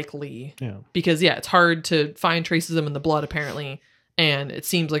the likely. Yeah. Because it's hard to find traces of them in the blood apparently, and it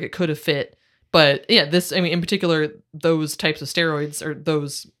seems like it could have fit. But in particular, those types of steroids or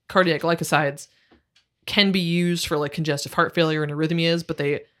those cardiac glycosides can be used for like congestive heart failure and arrhythmias, but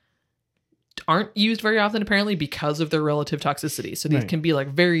they aren't used very often apparently because of their relative toxicity. So these can be like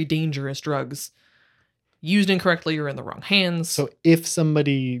very dangerous drugs used incorrectly or in the wrong hands. So if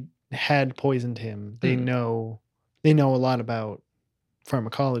somebody had poisoned him, they know a lot about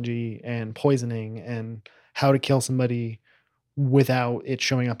pharmacology and poisoning and how to kill somebody without it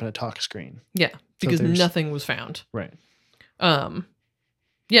showing up in a tox screen. Yeah, because nothing was found. Right.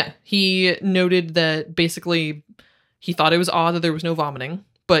 He noted that basically he thought it was odd that there was no vomiting,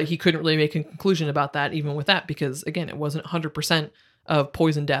 but he couldn't really make a conclusion about that even with that because, again, it wasn't 100% of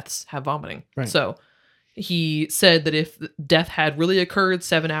poison deaths have vomiting. Right. So he said that if death had really occurred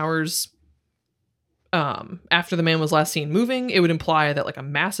 7 hours after the man was last seen moving, it would imply that like a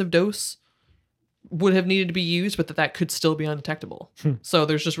massive dose would have needed to be used, but that could still be undetectable. So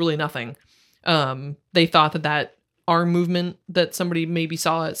there's just really nothing. They thought that arm movement that somebody maybe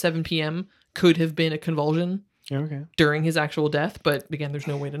saw at 7 p.m. could have been a convulsion during his actual death, but again, there's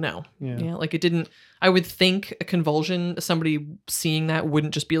no way to know. Like it didn't. I would think a convulsion, somebody seeing that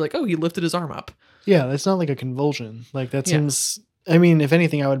wouldn't just be like, oh, he lifted his arm up. Yeah, that's not like a convulsion. Like that seems. I mean, if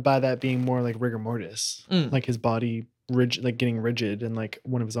anything, I would buy that being more like rigor mortis, like his body like getting rigid and like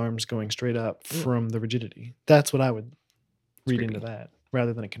one of his arms going straight up from the rigidity. That's what I would read into that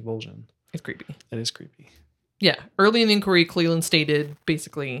rather than a convulsion. It's creepy. That is creepy. Yeah. Early in the inquiry, Cleland stated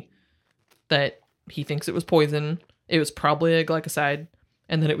basically that he thinks it was poison. It was probably a glycoside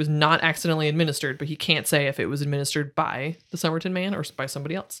and that it was not accidentally administered, but he can't say if it was administered by the Somerton man or by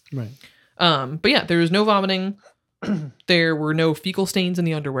somebody else. Right. But there was no vomiting. There were no fecal stains in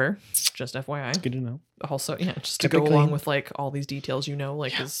the underwear. Just FYI. It's good to know. Also, just to go along with like all these details,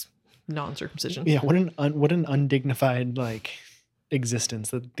 like his non-circumcision. Yeah. What an undignified like existence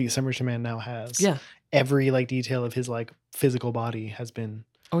that the Somerton man now has. Yeah. Every like detail of his like physical body has been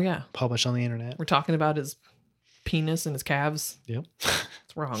published on the internet. We're talking about his penis and his calves. Yep.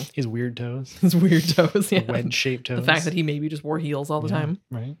 It's wrong. His weird toes. His weird toes, yeah. Wedge-shaped toes. The fact that he maybe just wore heels all the time.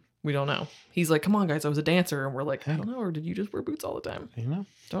 Right. We don't know. He's like, come on, guys, I was a dancer. And we're like, I don't know. Or did you just wear boots all the time?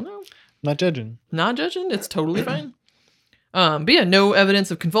 Don't know. Not judging. Not judging. It's totally fine. But no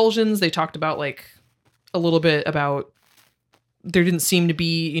evidence of convulsions. They talked about like a little bit about there didn't seem to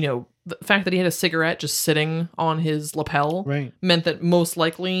be, the fact that he had a cigarette just sitting on his lapel meant that most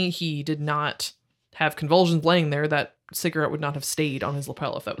likely he did not have convulsions laying there. That cigarette would not have stayed on his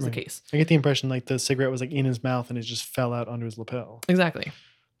lapel if that was the case. I get the impression like the cigarette was like in his mouth and it just fell out onto his lapel. Exactly.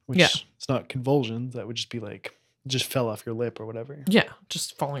 Which it's not convulsions. That would just be like, just fell off your lip or whatever. Yeah.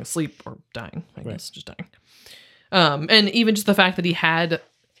 Just falling asleep or dying, I guess. Just dying. And even just the fact that he had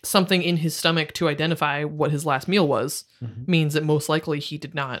something in his stomach to identify what his last meal was means that most likely he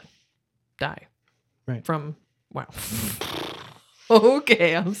did not die. Right. From, wow.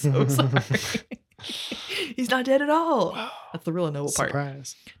 Okay, I'm so sorry. He's not dead at all. Wow. That's the real noble part.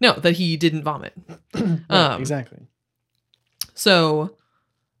 Surprise. No, that he didn't vomit. Exactly. So,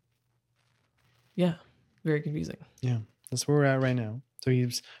 yeah, very confusing. Yeah, that's where we're at right now. So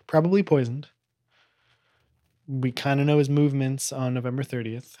he's probably poisoned. We kind of know his movements on November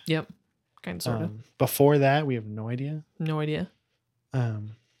 30th. Yep. Kind of, sort of. Before that, we have no idea. No idea.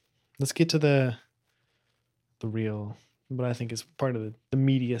 Let's get to the real, what I think is part of the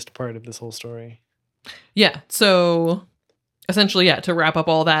meatiest part of this whole story. Yeah. So essentially, to wrap up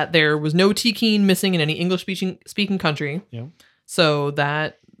all that, there was no T. Keene missing in any English speaking country. Yep. So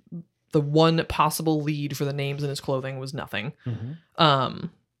that the one possible lead for the names in his clothing was nothing.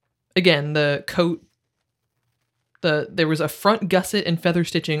 Again, the coat, there was a front gusset and feather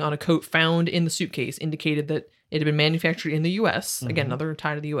stitching on a coat found in the suitcase indicated that it had been manufactured in the U.S. Again, another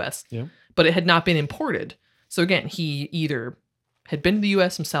tie to the U.S. Yep. But it had not been imported. So again, he either had been to the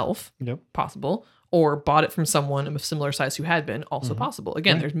U.S. himself, possible, or bought it from someone of similar size who had been, also possible.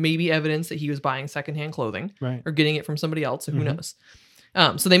 Again, Right. there's maybe evidence that he was buying secondhand clothing Right. or getting it from somebody else, so who knows.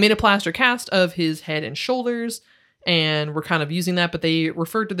 So they made a plaster cast of his head and shoulders, and were kind of using that, but they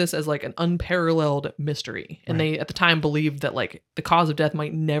referred to this as like an unparalleled mystery. And they at the time believed that like the cause of death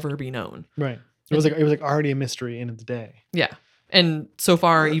might never be known. Right. It was like already a mystery in the day. Yeah. And so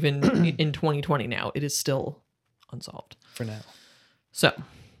far, even in 2020 now, it is still unsolved. For now. So,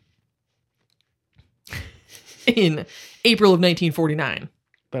 in April of 1949,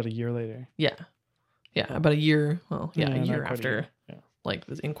 About a year later. yeah, about a year, a not year quite a after, year. Yeah. like,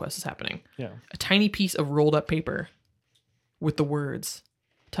 this inquest is happening, Yeah. a tiny piece of rolled up paper with the words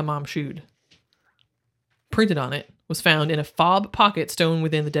Tamam Shud printed on it was found in a fob pocket stowed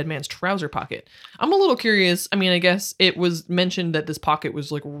within the dead man's trouser pocket. I'm a little curious. I mean, I guess it was mentioned that this pocket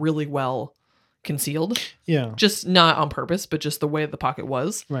was like really well concealed, Yeah. just not on purpose, but just the way the pocket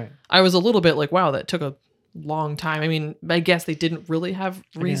was. Right. I was a little bit like, wow, that took a long time. I mean, I guess they didn't really have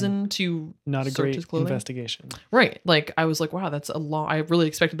reason to Not a search great his clothing. investigation. Right. Like I was like, wow, that's a long. I really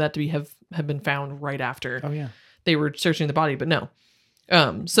expected that to have been found right after Oh yeah. they were searching the body, but no.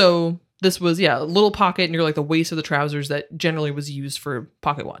 So this was a little pocket near like the waist of the trousers that generally was used for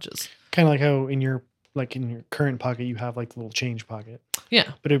pocket watches. Kind of like how in your current pocket you have like the little change pocket.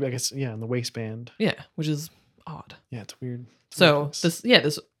 Yeah. But I guess in the waistband. Yeah, which is odd. Yeah, it's weird. It's So weird.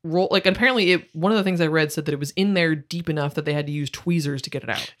 this roll, like, apparently one of the things I read said that it was in there deep enough that they had to use tweezers to get it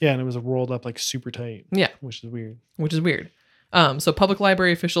out. Yeah, and it was rolled up like super tight. Yeah. Which is weird. Which is weird. So public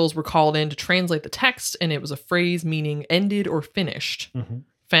library officials were called in to translate the text, and it was a phrase meaning ended or finished,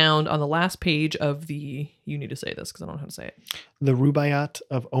 found on the last page of the, you need to say this because I don't know how to say it. The Rubaiyat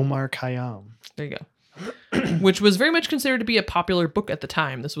of Omar Khayyam. There you go. Which was very much considered to be a popular book at the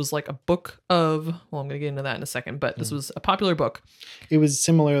time. This was like a book of, well, I'm going to get into that in a second, but this was a popular book. It was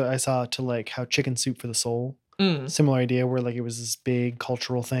similar, I saw, to like how Chicken Soup for the Soul. Similar idea where like it was this big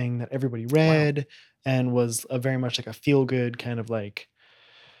cultural thing that everybody read and was a very much like a feel good kind of like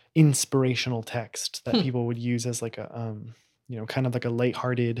inspirational text that people would use as like a kind of like a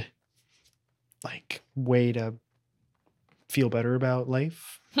lighthearted like way to feel better about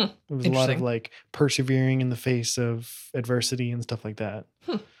life. It was a lot of Interesting. like persevering in the face of adversity and stuff like that.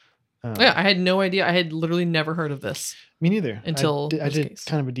 Yeah, I had no idea. I had literally never heard of this. Me neither. Until I this did case.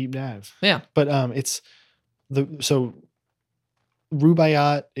 kind of a deep dive. Yeah. But it's so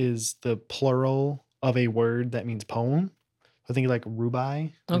Rubaiyat is the plural of a word that means poem. I think like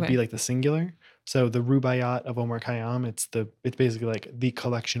Rubai would Okay. be like the singular. So the Rubaiyat of Omar Khayyam, it's basically like the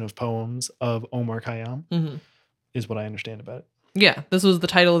collection of poems of Omar Khayyam hmm is what I understand about it. Yeah, this was the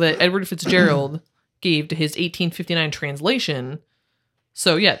title that Edward Fitzgerald gave to his 1859 translation.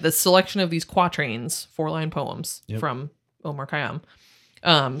 So yeah, the selection of these quatrains, 4-line poems Yep. from Omar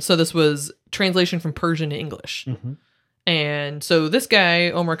Khayyam. So this was translation from Persian to English. Mm-hmm. And so this guy,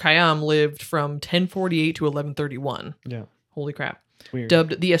 Omar Khayyam, lived from 1048 to 1131. Yeah. Holy crap. It's weird.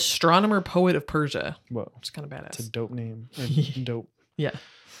 Dubbed the astronomer poet of Persia, Whoa. which is kind of It's a badass. dope name. Or dope Yeah.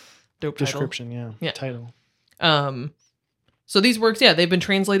 Dope title. description. Yeah. Title. So these works, they've been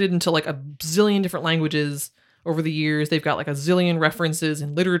translated into like a zillion different languages over the years. They've got like a zillion references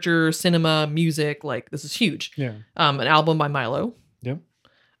in literature, cinema, music. Like this is huge. Yeah. An album by Milo. Yep.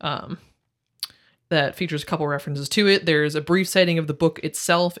 That features a couple references to it. There's a brief citing of the book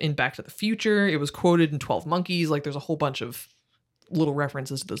itself in Back to the Future. It was quoted in 12 Monkeys. Like there's a whole bunch of little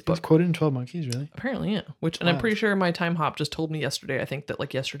references to this It was book. quoted in 12 Monkeys, really? Apparently, yeah. And I'm Wow. pretty sure my time hop just told me yesterday. I think that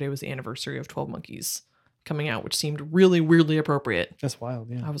like yesterday was the anniversary of 12 Monkeys coming out, which seemed really weirdly appropriate. That's wild.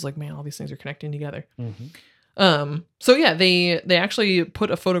 Yeah. I was like, man, all these things are connecting together. Mm-hmm. So yeah, they actually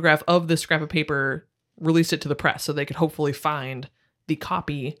put a photograph of this scrap of paper, released it to the press so they could hopefully find the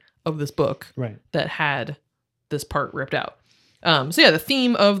copy of this book Right. that had this part ripped out. So yeah, the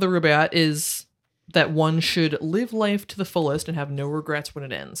theme of the Rubaiyat is that one should live life to the fullest and have no regrets when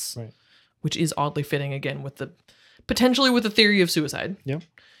it ends. Right. Which is oddly fitting again with the theory of suicide. Yep.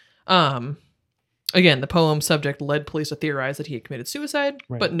 Again, the poem subject led police to theorize that he had committed suicide,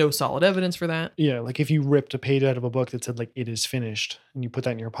 Right. but no solid evidence for that. Yeah. Like if you ripped a page out of a book that said like it is finished and you put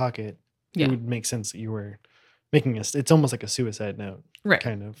that in your pocket, Yeah. it would make sense that you were making it's almost like a suicide note. Right.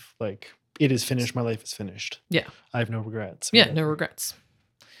 Kind of like it is finished. My life is finished. Yeah. I have no regrets. Yeah, no regrets.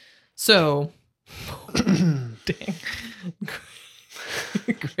 So, dang.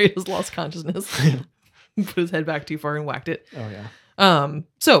 Great has lost consciousness. Put his head back too far and whacked it. Oh yeah.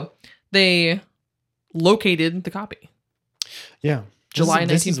 So they located the copy. Yeah. July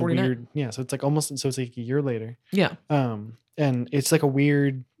This is 1949. weird. Yeah. So it's like almost, so it's like a year later. Yeah. And it's like a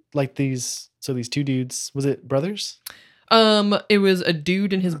weird, like these two dudes, was it brothers? It was a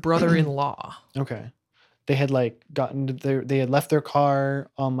dude and his brother-in-law. Okay. They had like they had left their car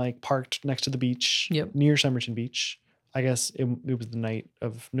on like parked next to the beach near Somerton Beach. I guess it was the night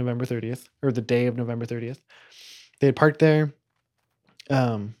of November 30th or the day of November 30th. They had parked there,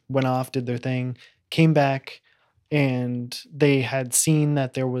 went off, did their thing, came back, and they had seen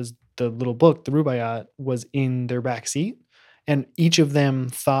that there was the little book, the Rubaiyat, was in their back seat. And each of them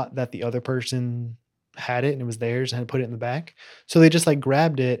thought that the other person had it and it was theirs and had put it in the back. So they just like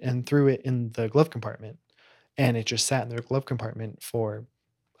grabbed it and threw it in the glove compartment. And it just sat in their glove compartment for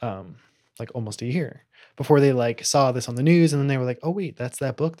like almost a year before they like saw this on the news. And then they were like, oh wait, that's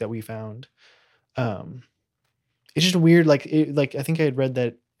that book that we found. It's just weird. Like I think I had read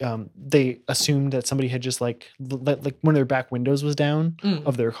that they assumed that somebody had just like let like one of their back windows was down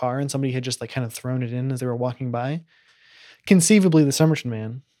of their car and somebody had just like kind of thrown it in as they were walking by. Conceivably, the Somerton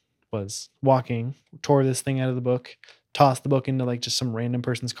man was walking, tore this thing out of the book, tossed the book into like just some random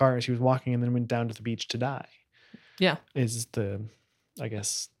person's car as he was walking, and then went down to the beach to die. Yeah. Is I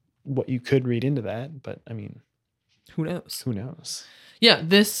guess, what you could read into that. But I mean, who knows? Who knows? Yeah.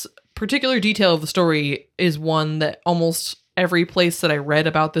 This particular detail of the story is one that almost every place that I read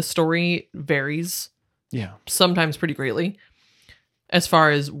about this story varies. Yeah. Sometimes pretty greatly. As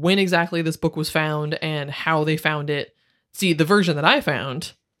far as when exactly this book was found and how they found it. See, the version that I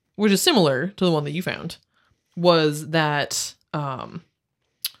found, which is similar to the one that you found, was that,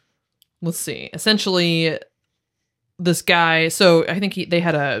 let's see, essentially this guy, so I think they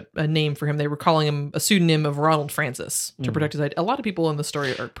had a name for him. They were calling him a pseudonym of Ronald Francis to protect his identity. A lot of people in the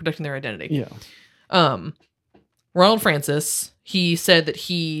story are protecting their identity. Yeah. Ronald Francis, he said that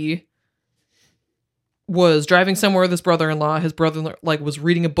he was driving somewhere with his brother-in-law. His brother like was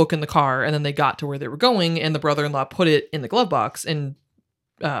reading a book in the car, and then they got to where they were going, and the brother-in-law put it in the glove box, and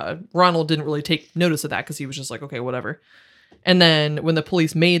Ronald didn't really take notice of that because he was just like, okay, whatever. And then when the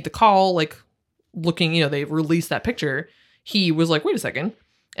police made the call, like looking, they released that picture, he was like, wait a second,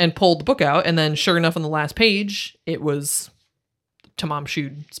 and pulled the book out, and then sure enough, on the last page, it was Tamam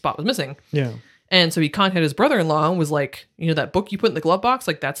Shud spot was missing. Yeah. And so he contacted his brother-in-law and was like, that book you put in the glove box,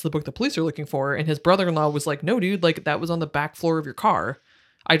 like that's the book the police are looking for. And his brother-in-law was like, no, dude, like that was on the back floor of your car.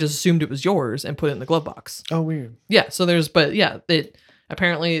 I just assumed it was yours and put it in the glove box. Oh, weird. Yeah. So it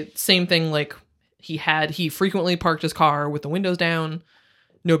apparently same thing. Like he frequently parked his car with the windows down.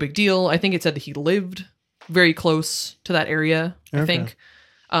 No big deal. I think it said that he lived very close to that area, I think.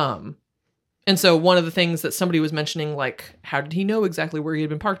 And so one of the things that somebody was mentioning, like, how did he know exactly where he had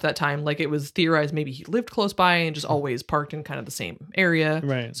been parked that time? Like, it was theorized maybe he lived close by and just always parked in kind of the same area.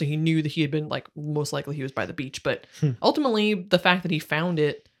 Right. So he knew that he had been, like, most likely he was by the beach. But ultimately, the fact that he found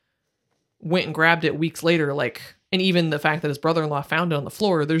it, went and grabbed it weeks later, like, and even the fact that his brother-in-law found it on the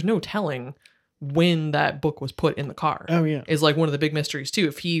floor, there's no telling when that book was put in the car. Oh, yeah. Is, like, one of the big mysteries, too.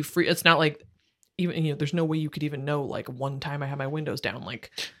 If it's not like, even there's no way you could even know like one time I had my windows down, like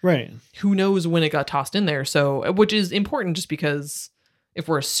right, who knows when it got tossed in there. So which is important just because if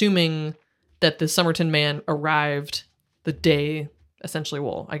we're assuming that the Somerton man arrived the day essentially,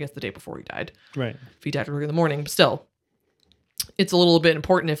 well, I guess the day before he died, right, if he died early in the morning, but still it's a little bit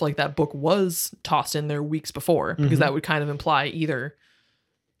important if like that book was tossed in there weeks before, because that would kind of imply either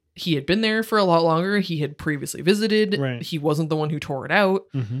he had been there for a lot longer, he had previously visited, right, he wasn't the one who tore it out.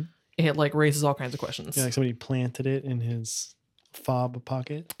 It like raises all kinds of questions. Yeah, like somebody planted it in his fob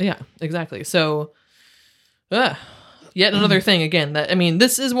pocket. Yeah, exactly. So, yet another thing again that, I mean,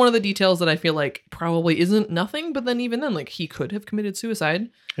 this is one of the details that I feel like probably isn't nothing, but then even then, like he could have committed suicide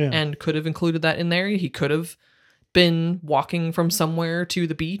and could have included that in there. He could have been walking from somewhere to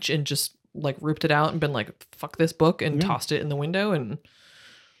the beach and just like ripped it out and been like, fuck this book and tossed it in the window and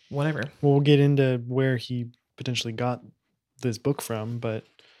whatever. Well, we'll get into where he potentially got this book from, but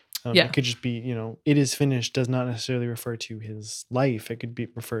it could just be, it is finished does not necessarily refer to his life. It could be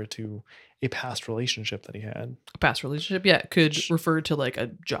refer to a past relationship that he had. A past relationship, yeah. It could refer to like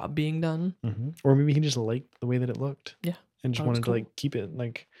a job being done. Or maybe he just liked the way that it looked. Yeah. And just wanted to like keep it.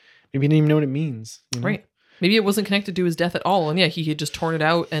 Like maybe he didn't even know what it means. Right. Maybe it wasn't connected to his death at all. And yeah, he had just torn it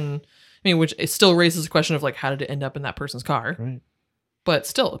out. And I mean, which it still raises a question of like, how did it end up in that person's car? Right. But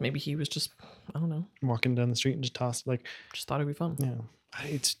still, maybe he was just, I don't know. Walking down the street and just tossed like. Just thought it'd be fun. Yeah.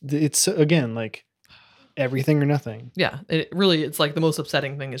 It's again like everything or nothing. Yeah, it's like the most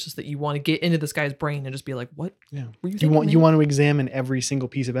upsetting thing is just that you want to get into this guy's brain and just be like, what? Yeah, were you thinking, you want to examine every single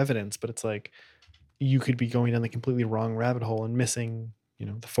piece of evidence, but it's like you could be going down the completely wrong rabbit hole and missing,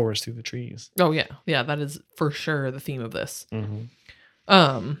 the forest through the trees. Oh yeah, that is for sure the theme of this.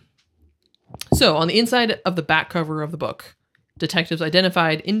 Mm-hmm. So on the inside of the back cover of the book, Detectives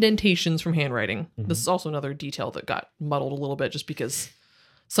identified indentations from handwriting. This is also another detail that got muddled a little bit just because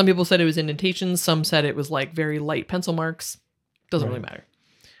some people said it was indentations. Some said it was like very light pencil marks. Doesn't really matter.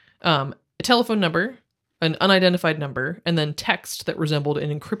 A telephone number, an unidentified number, and then text that resembled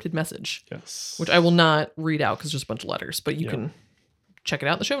an encrypted message. Yes. Which I will not read out because it's just a bunch of letters, but you can check it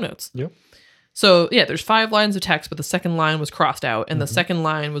out in the show notes. Yep. So, yeah, there's 5 lines of text, but the second line was crossed out, and the second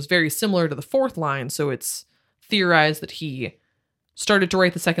line was very similar to the fourth line, so it's theorized that he started to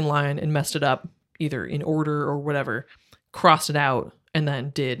write the second line and messed it up, either in order or whatever, crossed it out, and then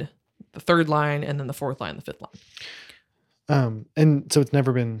did the third line, and then the fourth line, the fifth line. And so it's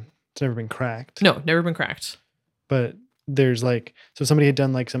never been cracked. No, never been cracked. But there's like, so somebody had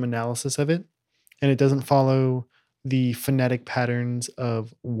done like some analysis of it, and it doesn't follow the phonetic patterns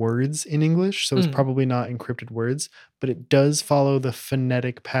of words in English. So it's probably not encrypted words, but it does follow the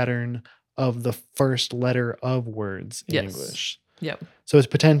phonetic pattern of the first letter of words in English. Yep. So it's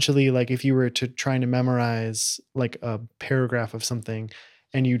potentially like if you were to trying to memorize like a paragraph of something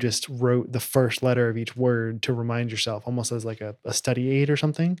and you just wrote the first letter of each word to remind yourself, almost as like a study aid or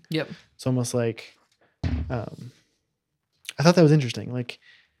something. Yep. It's almost like, I thought that was interesting. Like,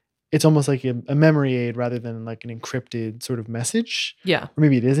 it's almost like a memory aid rather than like an encrypted sort of message. Yeah. Or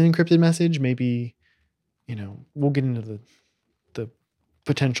maybe it is an encrypted message. Maybe, we'll get into the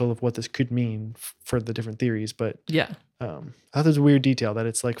potential of what this could mean for the different theories. But yeah, I thought there's a weird detail that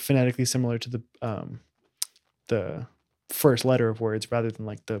it's like phonetically similar to the first letter of words rather than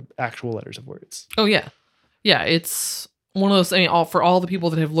like the actual letters of words. Oh, yeah. Yeah, it's one of those, for all the people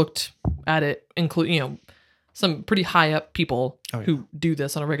that have looked at it, include, some pretty high up people who do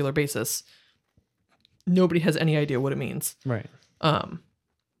this on a regular basis, nobody has any idea what it means. Right.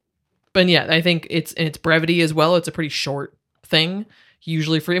 But yeah, I think it's in its brevity as well. It's a pretty short thing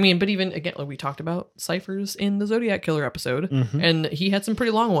usually but even again, like we talked about ciphers in the Zodiac Killer episode, and he had some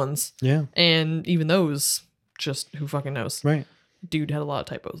pretty long ones. Yeah. And even those, just who fucking knows? Right. Dude had a lot of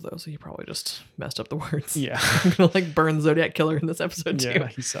typos though, so he probably just messed up the words. Yeah. I'm gonna like burn Zodiac Killer in this episode too. Yeah,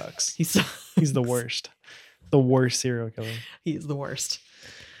 he sucks. He sucks. He's the worst. The worst serial killer. He's the worst.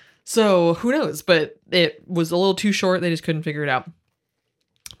 So who knows? But it was a little too short. They just couldn't figure it out.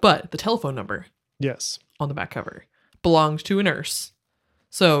 But the telephone number, yes, on the back cover, belonged to a nurse.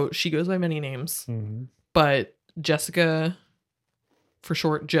 So she goes by many names, but Jessica, for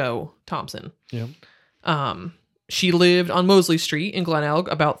short, Joe Thompson. Yep. She lived on Mosley Street in Glenelg,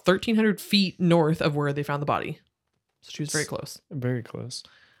 about 1,300 feet north of where they found the body. So she was very close. Very close.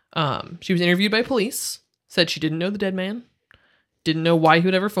 She was interviewed by police, said she didn't know the dead man, didn't know why he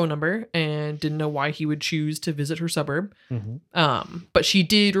would have her phone number, and didn't know why he would choose to visit her suburb. But she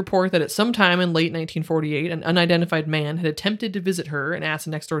did report that at some time in late 1948, an unidentified man had attempted to visit her and asked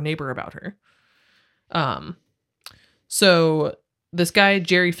a next door neighbor about her. So this guy,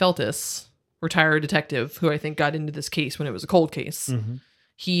 Jerry Feltis, retired detective, who I think got into this case when it was a cold case,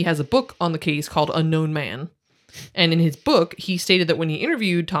 he has a book on the case called Unknown Man. And in his book, he stated that when he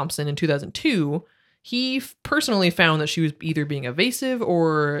interviewed Thompson in 2002, he personally found that she was either being evasive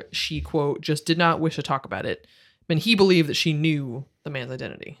or she, quote, just did not wish to talk about it. And he believed that she knew the man's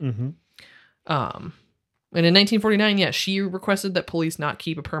identity. And in 1949, she requested that police not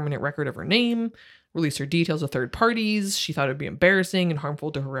keep a permanent record of her name, release her details to third parties. She thought it would be embarrassing and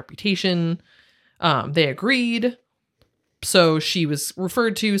harmful to her reputation. They agreed. So she was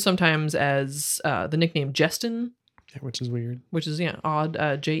referred to sometimes as the nickname Jestyn. Which is weird. Which is, odd.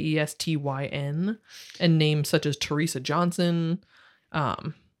 Jestyn. And names such as Teresa Johnson.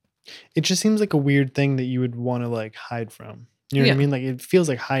 It just seems like a weird thing that you would want to like hide from. You know what I mean? Like it feels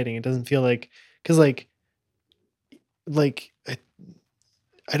like hiding. It doesn't feel like, because like I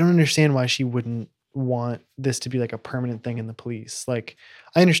don't understand why she wouldn't want this to be like a permanent thing in the police. Like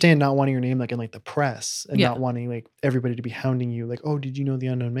I understand not wanting your name like in like the press and not wanting like everybody to be hounding you like, oh, did you know the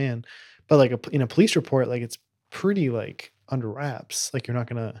unknown man? But like in a police report, like it's pretty like under wraps. Like you're not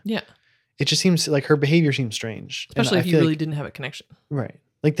gonna. Yeah. It just seems like her behavior seems strange, especially if you really didn't have a connection. Right.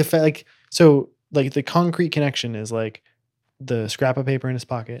 Like the fact, like so, like the concrete connection is like the scrap of paper in his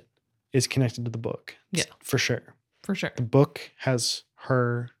pocket is connected to the book. Yeah, for sure. For sure. The book has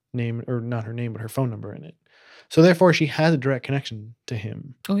her name, or not her name, but her phone number in it. So therefore, she has a direct connection to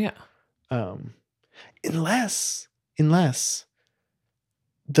him. Oh yeah. Unless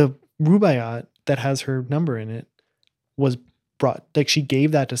the Rubaiyat that has her number in it was brought, like she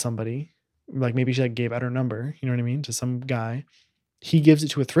gave that to somebody, like maybe she like gave out her number, you know what I mean, to some guy. He gives it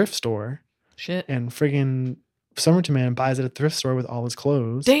to a thrift store. Shit. And friggin' Somerton Man buys it at a thrift store with all his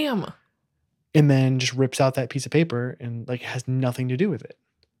clothes. Damn. And then just rips out that piece of paper and like has nothing to do with it.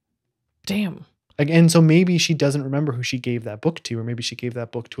 Damn. Again, so maybe she doesn't remember who she gave that book to, or maybe she gave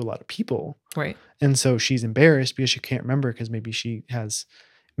that book to a lot of people. Right. And so she's embarrassed because she can't remember, because maybe she has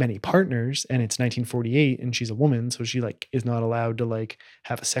many partners and it's 1948 and she's a woman. So she like is not allowed to like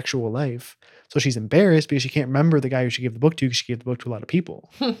have a sexual life. So she's embarrassed because she can't remember the guy who she gave the book to, because she gave the book to a lot of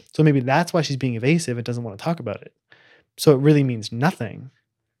people. So maybe that's why she's being evasive and doesn't want to talk about it. So it really means nothing.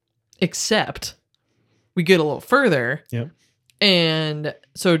 Except we get a little further. Yep. And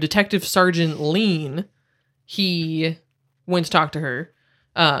so Detective Sergeant Lean, he went to talk to her.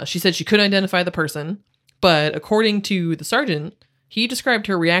 She said she couldn't identify the person, but according to the sergeant, he described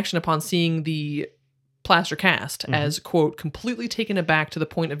her reaction upon seeing the plaster cast as, quote, completely taken aback to the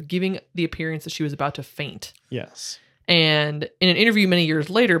point of giving the appearance that she was about to faint. Yes. And in an interview many years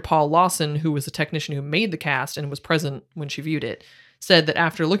later, Paul Lawson, who was the technician who made the cast and was present when she viewed it, said that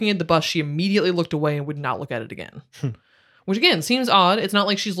after looking at the bust, she immediately looked away and would not look at it again. Which, again, seems odd. It's not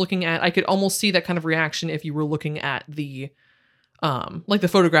like she's looking at... I could almost see that kind of reaction if you were looking at the... like the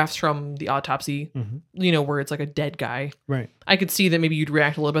photographs from the autopsy, you know, where it's like a dead guy. Right. I could see that maybe you'd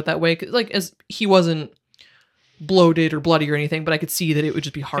react a little bit that way. 'Cause, like, as he wasn't bloated or bloody or anything, but I could see that it would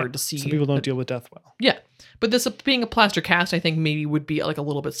just be hard to see. Some people don't deal with death well. Yeah. But this being a plaster cast, I think maybe would be like a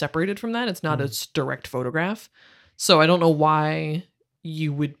little bit separated from that. It's not a direct photograph. So I don't know why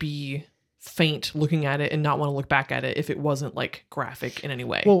you would be faint looking at it and not want to look back at it if it wasn't like graphic in any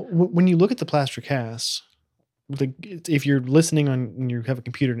way. Well, when you look at the plaster cast, if you're listening and you have a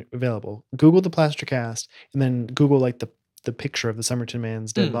computer available, Google the plaster cast and then Google like the picture of the Somerton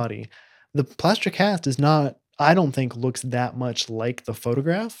man's dead body. The plaster cast is not, I don't think, looks that much like the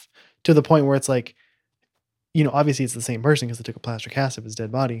photograph, to the point where it's like, you know, obviously it's the same person because they took a plaster cast of his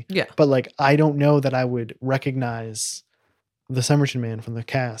dead body. Yeah. But like, I don't know that I would recognize the Somerton man from the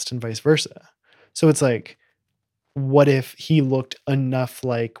cast and vice versa. So it's like, what if he looked enough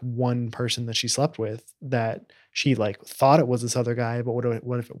like one person that she slept with that she like thought it was this other guy, but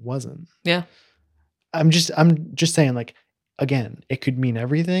what if it wasn't? Yeah. I'm just saying, like, again, it could mean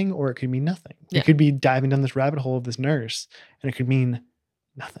everything or it could mean nothing. Yeah. It could be diving down this rabbit hole of this nurse and it could mean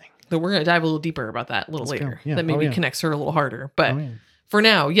nothing. So we're going to dive a little deeper about that a little Let's go. later. Yeah. That maybe yeah. connects her a little harder. But Oh, yeah. for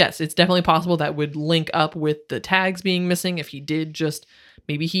now, yes, it's definitely possible that would link up with the tags being missing. If he did just,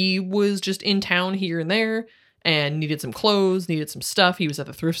 maybe he was just in town here and there and needed some clothes, needed some stuff. He was at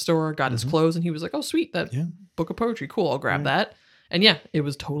the thrift store, got his clothes, and he was like, oh, sweet, that book of poetry. Cool, I'll grab that. And yeah, it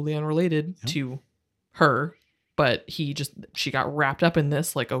was totally unrelated to her, but she got wrapped up in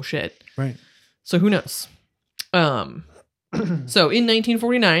this like, oh shit. Right. So who knows? So in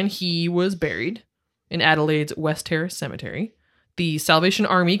 1949, he was buried in Adelaide's West Terrace Cemetery. The Salvation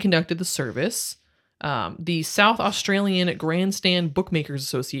Army conducted the service. The South Australian Grandstand Bookmakers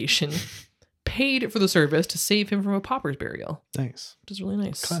Association paid for the service to save him from a pauper's burial. Nice. Which is really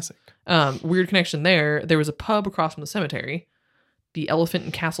nice. Classic. Weird connection there. There was a pub across from the cemetery, the Elephant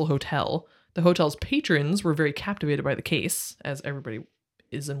and Castle Hotel. The hotel's patrons were very captivated by the case, as everybody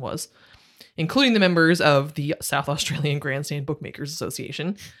is and was, including the members of the South Australian Grandstand Bookmakers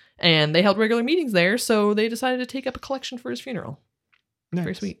Association. And they held regular meetings there, so they decided to take up a collection for his funeral. Nice.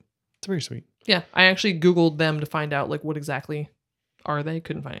 Very sweet. It's very sweet. Yeah, I actually Googled them to find out like what exactly are they.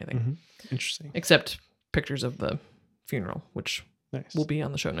 Couldn't find anything. Interesting. Except pictures of the funeral, which Nice. will be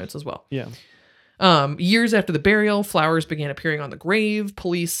on the show notes as well. Yeah. Years after the burial, flowers began appearing on the grave.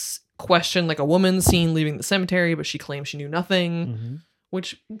 Police questioned like a woman seen leaving the cemetery, but she claimed she knew nothing.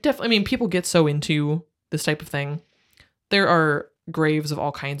 Which definitely, I mean, people get so into this type of thing. There are graves of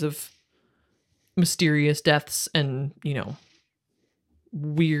all kinds of mysterious deaths and, you know,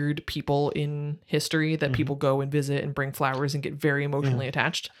 weird people in history that people go and visit and bring flowers and get very emotionally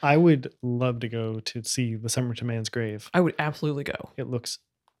attached. I would love to go to see the Somerton man's grave. I would absolutely go. It looks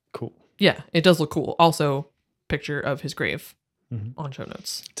cool. Yeah, it does look cool. Also, picture of his grave on show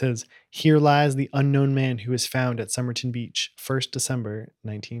notes. It says, "Here lies the unknown man who was found at Somerton Beach, 1st December,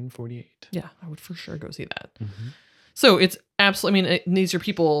 1948. Yeah, I would for sure go see that. So it's absolutely, I mean, these are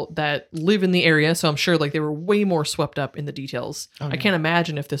people that live in the area, so I'm sure like they were way more swept up in the details. I can't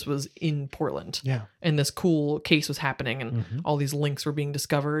imagine if this was in Portland. Yeah. And this cool case was happening and all these links were being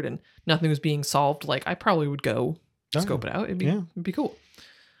discovered and nothing was being solved. Like I probably would go scope it out. It'd be cool.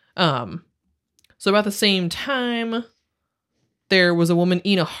 So about the same time, there was a woman,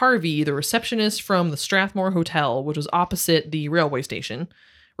 Ina Harvey, the receptionist from the Strathmore Hotel, which was opposite the railway station,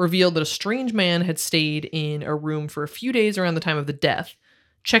 revealed that a strange man had stayed in a room for a few days around the time of the death,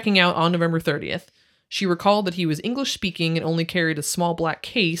 checking out on November 30th. She recalled that he was English speaking and only carried a small black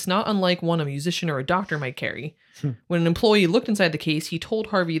case, not unlike one a musician or a doctor might carry. When an employee looked inside the case, he told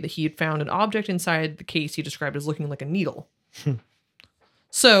Harvey that he had found an object inside the case he described as looking like a needle.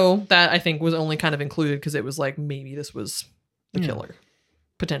 So that I think was only kind of included because it was like maybe this was the Yeah. killer.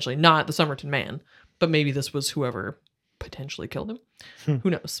 Potentially. Not the Somerton man, but maybe this was whoever potentially killed him. Who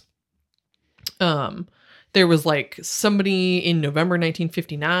knows? There was like somebody in November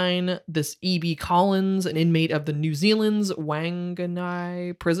 1959, this E.B. Collins, an inmate of the New Zealand's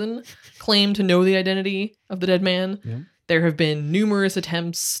Wanganui prison, claimed to know the identity of the dead man. Yep. There have been numerous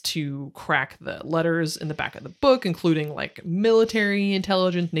attempts to crack the letters in the back of the book, including like military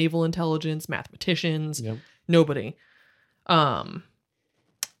intelligence, naval intelligence, mathematicians. Yep. Nobody.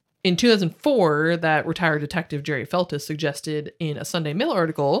 In 2004, that retired detective Jerry Feltus suggested in a Sunday Mail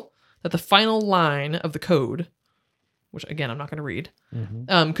article that the final line of the code, which again I'm not going to read,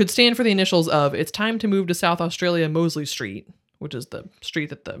 could stand for the initials of "It's time to move to South Australia, Mosley Street," which is the street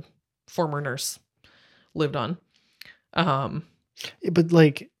that the former nurse lived on. But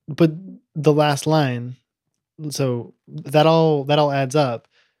the last line, so that all adds up.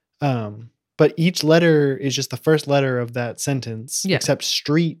 But each letter is just the first letter of that sentence, Yeah. except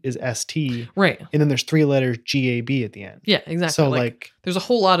street is ST. Right. And then there's 3 letters GAB at the end. Yeah, exactly. So like there's a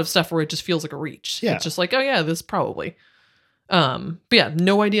whole lot of stuff where it just feels like a reach. Yeah. It's just like, oh yeah, this probably. But yeah,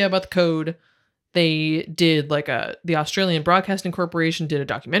 no idea about the code. They did like the Australian Broadcasting Corporation did a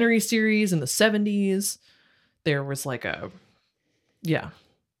documentary series in the 70s. There was like there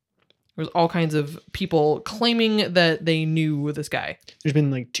was all kinds of people claiming that they knew this guy There's been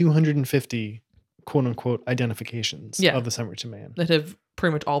like 250 quote unquote identifications Yeah. of the Somerton man. that have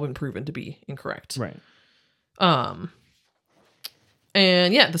pretty much all been proven to be incorrect. Right.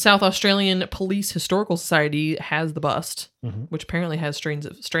 And yeah, the South Australian Police Historical Society has the bust, Mhm. which apparently has strands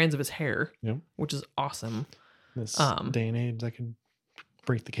of his hair, Yep. which is awesome. This Um, day and age that could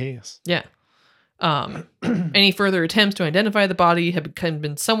break the case. Yeah. Any further attempts to identify the body have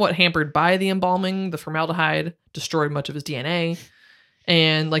been somewhat hampered by the embalming. The formaldehyde destroyed much of his DNA.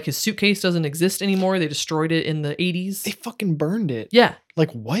 And like his suitcase doesn't exist anymore. They destroyed it in the 80s. They fucking burned it. Yeah.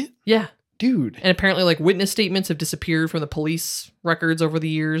 Like what? Yeah. Dude. And apparently like witness statements have disappeared from the police records over the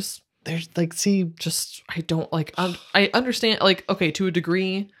years. There's like, see, Just, I don't like, I understand, like, okay, to a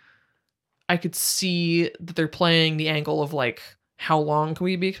degree, I could see that they're playing the angle of like, how long can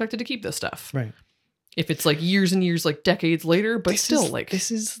we be expected to keep this stuff? right. If it's like years and years, like decades later, but This still is, like,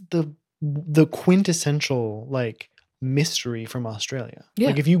 this is the quintessential like mystery from Australia. Yeah.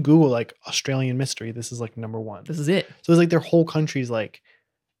 Like if you Google like Australian mystery, this is like number 1. this is it. So it's like their whole country's like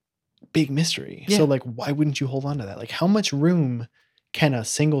big mystery. Yeah. So like why wouldn't you hold on to that? Like how much room can a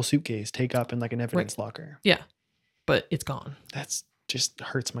single suitcase take up in like an evidence locker? Yeah. But it's gone. That's just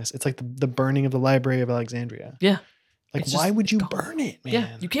hurts my. It's like the burning of the Library of Alexandria. Yeah. Like It's why just would you gone. burn it, man? Yeah.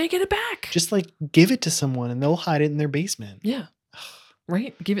 You can't get it back. just like give it to someone and they'll hide it in their basement. yeah.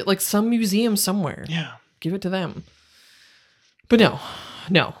 Right? Give it like some museum somewhere. Yeah. Give it to them. But no.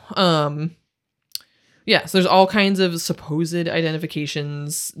 Yeah, so there's all kinds of supposed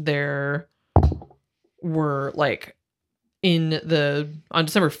identifications. There were like on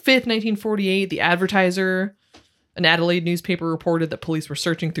December 5th, 1948, the Advertiser, an Adelaide newspaper, reported that police were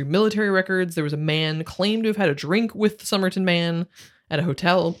searching through military records. There was a man claimed to have had a drink with the Somerton man at a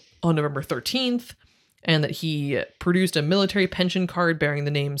hotel on November 13th, and that he produced a military pension card bearing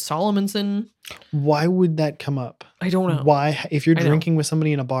the name Solomonson. Why would that come up? I don't know. Why, if you're I know. drinking with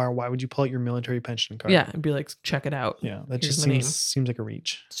somebody in a bar, why would you pull out your military pension card? Yeah, and be like, check it out. Yeah. That Here's just my name. seems like a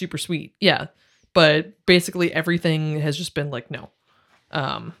reach. Super sweet. Yeah. But basically everything has just been like, no.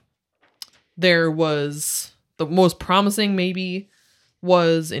 There was the most promising maybe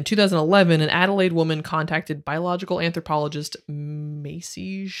was in 2011, an Adelaide woman contacted biological anthropologist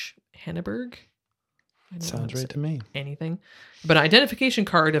Maciej Henneberg. I don't know how Sounds to right say to me. anything. But an identification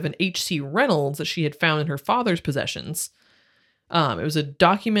card of an H.C. Reynolds that she had found in her father's possessions. It was a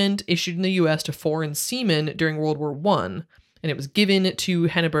document issued in the U.S. to foreign seamen during World War I, and it was given to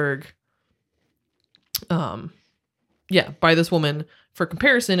Henneberg by this woman for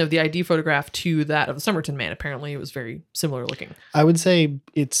comparison of the ID photograph to that of the Somerton man. Apparently it was very similar looking. I would say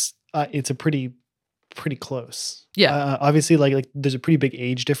it's a pretty close. Yeah. Obviously like there's a pretty big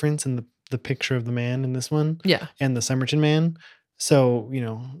age difference in the picture of the man in this one Yeah. and the Somerton man. So,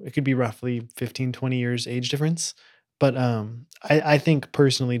 it could be roughly 15, 20 years age difference. But I think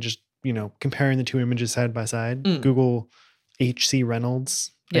personally just, comparing the two images side by side, Google H.C.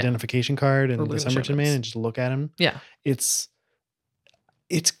 Reynolds identification card and the Somerton man and just look at him. Yeah. It's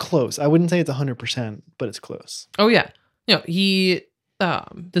close. I wouldn't say it's 100%, but it's close. Oh yeah. He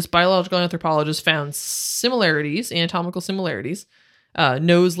this biological anthropologist found similarities, anatomical similarities,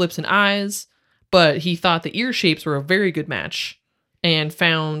 nose, lips, and eyes, but he thought the ear shapes were a very good match and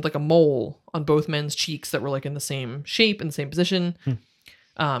found like a mole on both men's cheeks that were like in the same shape and the same position.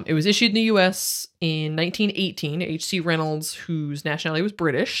 It was issued in the U.S. in 1918 to H.C. Reynolds, whose nationality was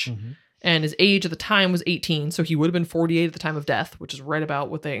British, and his age at the time was 18, so he would have been 48 at the time of death, which is right about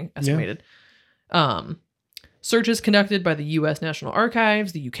what they estimated. Searches conducted by the U.S. National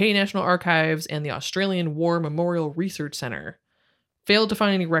Archives, the U.K. National Archives, and the Australian War Memorial Research Centre failed to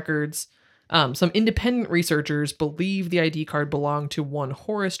find any records. Some independent researchers believe the ID card belonged to one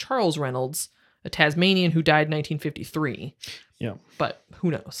Horace Charles Reynolds, a Tasmanian who died in 1953. Yeah. But who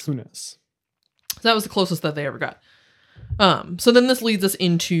knows? Who knows? So that was the closest that they ever got. So then this leads us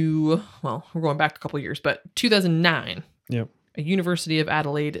into, well, we're going back a couple years, but 2009. Yep. A University of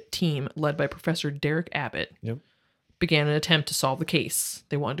Adelaide team led by Professor Derek Abbott began an attempt to solve the case.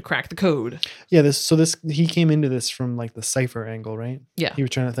 They wanted to crack the code. Yeah, he came into this from like the cipher angle, right? Yeah. He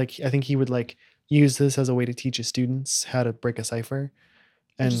was trying to I think he would like use this as a way to teach his students how to break a cipher.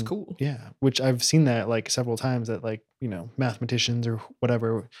 Which is cool. Yeah, which I've seen that like several times that like, mathematicians or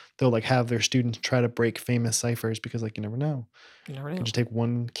whatever, they'll like have their students try to break famous ciphers because like you never know. You never You know. can just take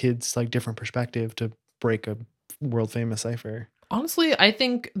one kid's like different perspective to break a world famous cipher. Honestly, I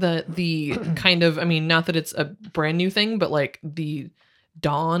think that the kind of, not that it's a brand new thing, but like the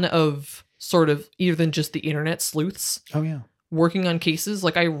dawn of sort of even just the internet sleuths Oh yeah. working on cases,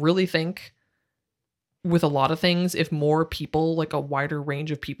 like I really think with a lot of things, if more people, like a wider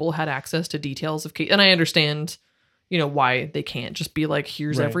range of people had access to details of case, and I understand, why they can't just be like,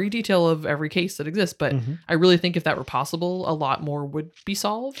 here's Right. every detail of every case that exists. But I really think if that were possible, a lot more would be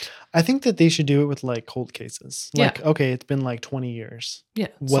solved. I think that they should do it with like cold cases. Yeah. Like, okay, it's been like 20 years. Yeah.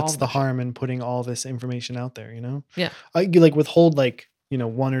 What's solve the shit. harm in putting all this information out there, Yeah. You like withhold like,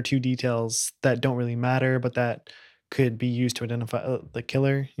 one or two details that don't really matter, but that could be used to identify the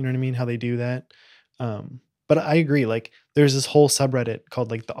killer. You know what I mean? How they do that. But I agree. Like there's this whole subreddit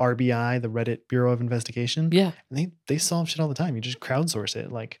called like the RBI, the Reddit Bureau of Investigation. Yeah. And they solve shit all the time. You just crowdsource it.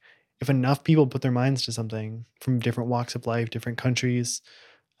 Like if enough people put their minds to something from different walks of life, different countries,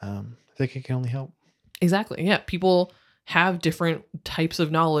 I think it can only help. Exactly. Yeah. People have different types of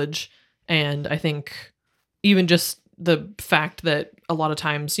knowledge. And I think even just the fact that a lot of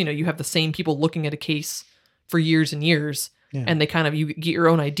times, you have the same people looking at a case for years and years. Yeah. And you get your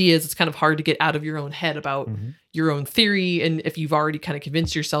own ideas. It's kind of hard to get out of your own head about your own theory. And if you've already kind of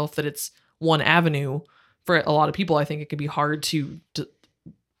convinced yourself that it's one avenue, for a lot of people, I think it can be hard to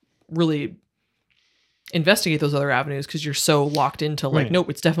really investigate those other avenues because you're so locked into like, Right. nope,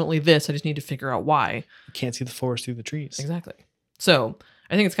 it's definitely this. I just need to figure out why. You can't see the forest through the trees. Exactly. So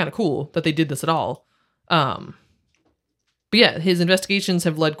I think it's kind of cool that they did this at all. But yeah, his investigations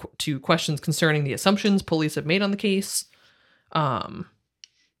have led to questions concerning the assumptions police have made on the case. Yeah,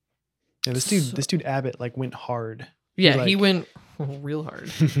 this dude Abbott like went hard. Yeah, he like- went real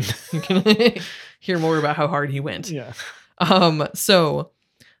hard. You can hear more about how hard he went. Yeah. So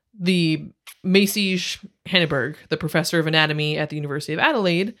the Maciej Henneberg, the professor of anatomy at the University of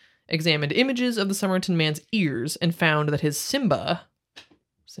Adelaide, examined images of the Somerton man's ears and found that his Simba,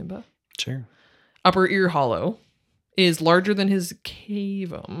 Sure. upper ear hollow, is larger than his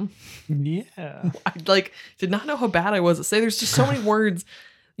cavum. Yeah. I did not know how bad I was at say. There's just so many words.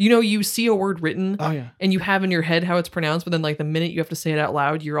 You see a word written Oh yeah. and you have in your head how it's pronounced, but then like the minute you have to say it out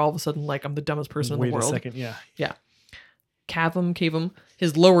loud, you're all of a sudden like, I'm the dumbest person Wait in the world. a second. Yeah. Cavum,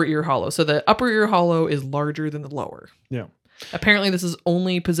 his lower ear hollow. So the upper ear hollow is larger than the lower. Yeah. Apparently this is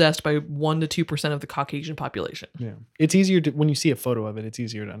only possessed by 1 to 2% of the Caucasian population. Yeah. It's easier to, when you see a photo of it, it's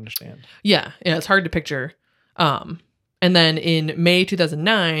easier to understand. Yeah, it's hard to picture. And then in May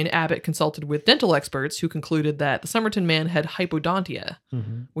 2009, Abbott consulted with dental experts who concluded that the Somerton man had hypodontia,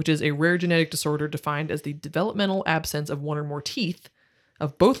 which is a rare genetic disorder defined as the developmental absence of one or more teeth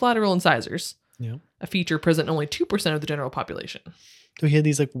of both lateral incisors, Yeah. a feature present in only 2% of the general population. So he had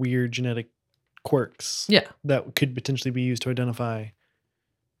these like weird genetic quirks. Yeah. That could potentially be used to identify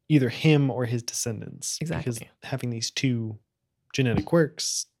either him or his descendants. Exactly. Because having these two genetic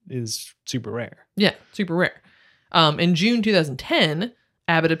quirks is super rare. Yeah, super rare. In June 2010,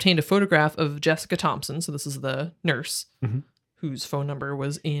 Abbott obtained a photograph of Jessica Thompson. So this is the nurse whose phone number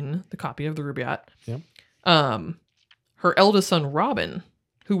was in the copy of the Rubaiyat. Yeah. Her eldest son, Robin,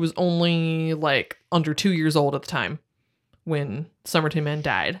 who was only like under 2 years old at the time when Somerton man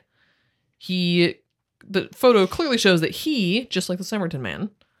died. The photo clearly shows that he, just like the Somerton man,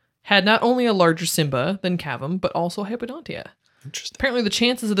 had not only a larger Simba than cavum, but also hypodontia. Interesting. Apparently, the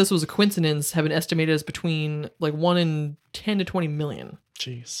chances of this was a coincidence have been estimated as between like 1 in 10 to 20 million.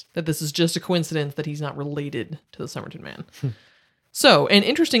 Jeez. That this is just a coincidence that he's not related to the Somerton man. So, and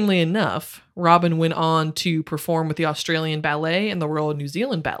interestingly enough, Robin went on to perform with the Australian Ballet and the Royal New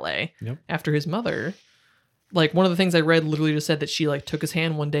Zealand Ballet Yep. after his mother Like one of the things I read literally just said that she like took his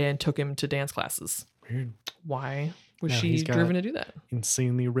hand one day and took him to dance classes. Weird. Why was Now she he's got driven to do that?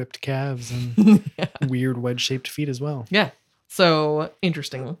 Insanely ripped calves and Yeah. weird wedge-shaped feet as well. Yeah. So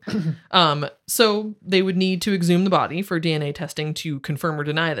interesting. So they would need to exhume the body for DNA testing to confirm or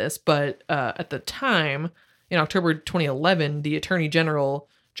deny this. But at the time, in October 2011, the Attorney General,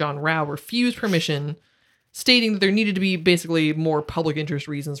 John Rao, refused permission, stating that there needed to be basically more public interest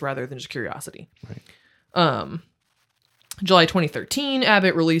reasons rather than just curiosity. Right. July 2013,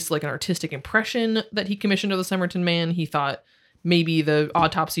 Abbott released like an artistic impression that he commissioned of the Somerton man. He thought maybe the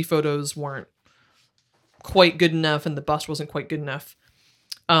autopsy photos weren't quite good enough and the bust wasn't quite good enough.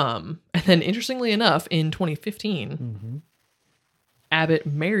 And then interestingly enough, in 2015, Abbott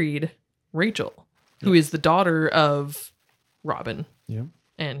married Rachel, who is the daughter of Robin. Yeah.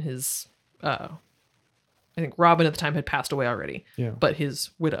 And his, I think Robin at the time had passed away already, Yeah. but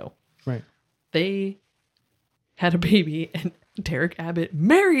his widow. Right. They had a baby and Derek Abbott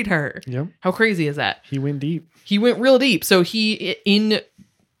married her. Yep. How crazy is that? He went deep. He went real deep. So he, in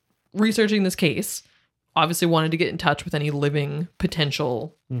researching this case, obviously wanted to get in touch with any living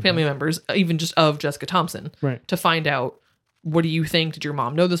potential family members, even just of Jessica Thompson, Right. to find out, what do you think? Did your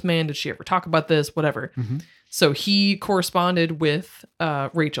mom know this man? Did she ever talk about this? Whatever. So he corresponded with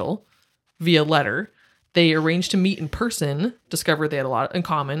Rachel via letter. They arranged to meet in person, discovered they had a lot in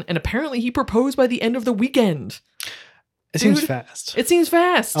common, and apparently he proposed by the end of the weekend. It seems Dude, fast. It seems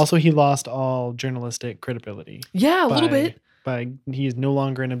fast. Also, he lost all journalistic credibility. Yeah, a little by- bit. He is no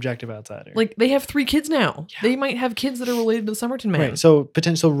longer an objective outsider. Like, they have 3 kids now. Yeah. They might have kids that are related to the Somerton man. Right. So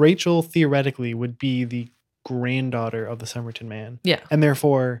potential Rachel theoretically would be the granddaughter of the Somerton man. Yeah. And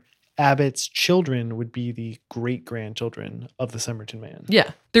therefore Abbott's children would be the great grandchildren of the Somerton man.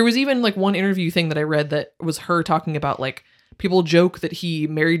 Yeah. There was even like one interview thing that I read that was her talking about like, people joke that he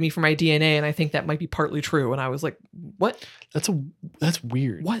married me for my DNA, and I think that might be partly true. And I was like, what? That's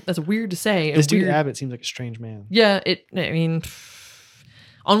weird. What? That's weird to say. This dude weird. Abbott seems like a strange man. Yeah, I mean,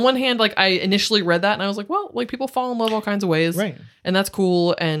 on one hand, like I initially read that and I was like, well, like people fall in love all kinds of ways. Right. And that's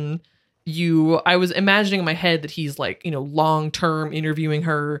cool. And I was imagining in my head that he's like, long-term interviewing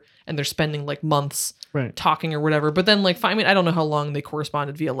her and they're spending like months Right. talking or whatever. But then like, I mean, I don't know how long they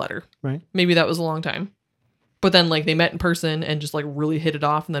corresponded via letter. Right. Maybe that was a long time. But then like they met in person and just like really hit it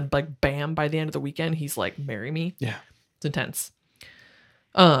off. And then like, bam, by the end of the weekend, he's like, marry me. Yeah. It's intense.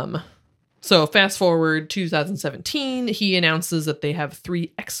 So fast forward 2017, he announces that they have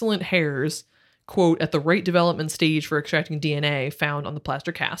 3 excellent hairs, quote, at the right development stage for extracting DNA found on the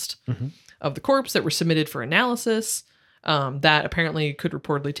plaster cast of the corpse that were submitted for analysis. That apparently could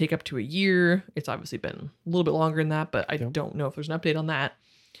reportedly take up to a year. It's obviously been a little bit longer than that, but I don't know if there's an update on that.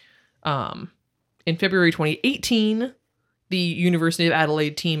 In February 2018, the University of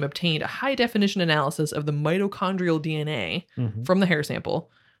Adelaide team obtained a high-definition analysis of the mitochondrial DNA from the hair sample,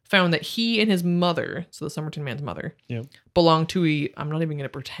 found that he and his mother, so the Somerton man's mother, belonged to I'm not even going to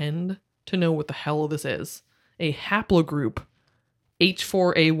pretend to know what the hell this is, a haplogroup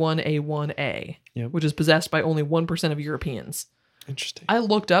H4A1A1A, which is possessed by only 1% of Europeans. Interesting. I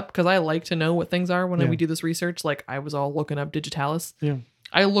looked up, because I like to know what things are when we do this research. Like, I was all looking up digitalis. Yeah.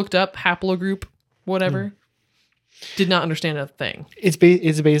 I looked up haplogroup, whatever. Did not understand a thing. It's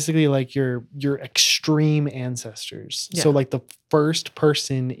basically like your extreme ancestors. Yeah. So like the first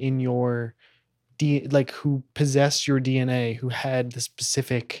person in your who possessed your DNA, who had the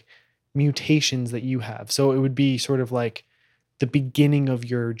specific mutations that you have. So it would be sort of like the beginning of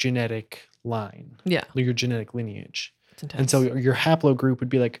your genetic line. Yeah. Your genetic lineage. It's intense. And so your haplogroup would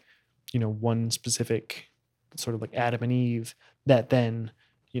be like, one specific sort of like Adam and Eve that then,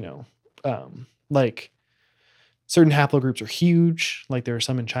 like certain haplogroups are huge. Like there are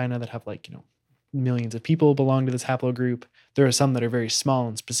some in China that have like, millions of people belong to this haplogroup. There are some that are very small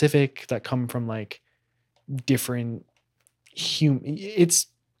and specific that come from like different it's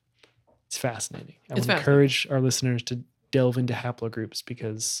fascinating. I would encourage our listeners to delve into haplogroups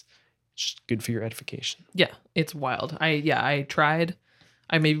because it's just good for your edification. Yeah, it's wild. I tried.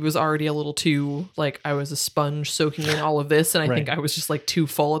 I maybe was already a little too, like, I was a sponge soaking in all of this, and I think I was just, like, too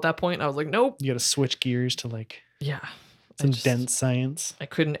full at that point. I was like, nope. You got to switch gears to, like, some dense science. I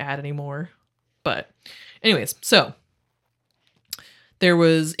couldn't add any more. But anyways, so there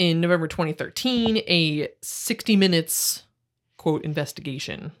was, in November 2013, a 60 Minutes, quote,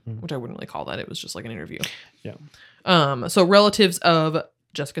 investigation, which I wouldn't really call that. It was just, like, an interview. Yeah. So relatives of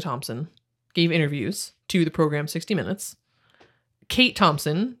Jessica Thompson gave interviews to the program 60 Minutes. Kate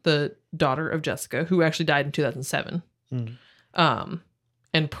Thompson, the daughter of Jessica, who actually died in 2007,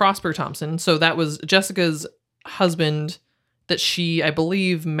 and Prosper Thompson. So that was Jessica's husband that she, I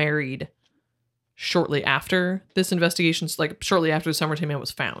believe, married shortly after this investigation, like shortly after the Somerton man was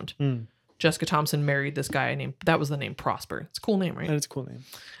found. Mm. Jessica Thompson married this guy that was the name Prosper. It's a cool name, right? That is a cool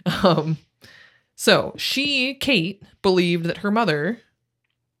name. So Kate, believed that her mother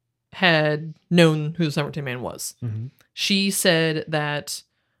had known who the Somerton man was. Mm-hmm. She said that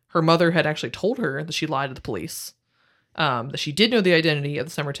her mother had actually told her that she lied to the police, that she did know the identity of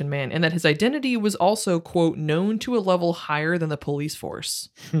the Somerton man, and that his identity was also, quote, known to a level higher than the police force,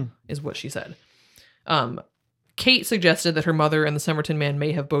 is what she said. Kate suggested that her mother and the Somerton man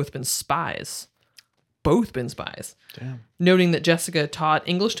may have both been spies. Damn. Noting that Jessica taught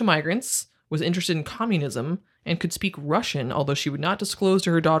English to migrants, was interested in communism, and could speak Russian, although she would not disclose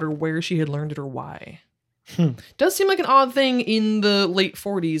to her daughter where she had learned it or why. Does seem like an odd thing in the late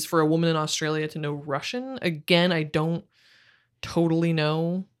 40s for a woman in Australia to know Russian. Again, I don't totally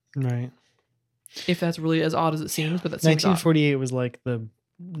know Right. if that's really as odd as it seems, but that seems 1948 was like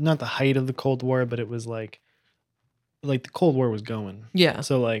not the height of the Cold War, but it was like the Cold War was going. Yeah.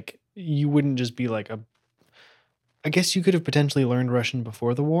 So like you wouldn't just be like I guess you could have potentially learned Russian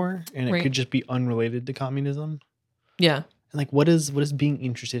before the war, and it Right. could just be unrelated to communism. Yeah. And like, what does being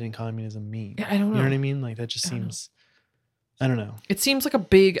interested in communism mean? Yeah, I don't know. You know what I mean? Like that just seems. I don't know. It seems like a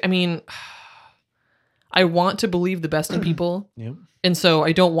big, I mean, I want to believe the best in people. Yep. And so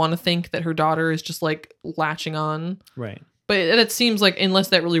I don't want to think that her daughter is just like latching on. Right. But it seems like, unless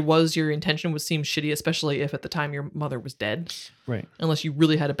that really was your intention, would seem shitty, especially if at the time your mother was dead. Right. Unless you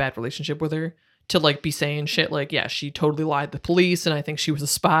really had a bad relationship with her, to like be saying shit like, yeah, she totally lied to the police and I think she was a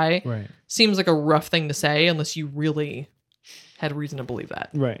spy. Right. Seems like a rough thing to say unless you really had reason to believe that.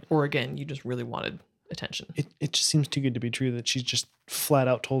 Right. Or again, you just really wanted attention. It just seems too good to be true that she's just flat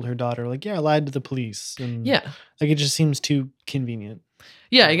out told her daughter, like, yeah, I lied to the police. And Yeah. like it just seems too convenient.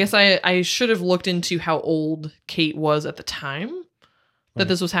 Yeah, I guess I should have looked into how old Kate was at the time that Right.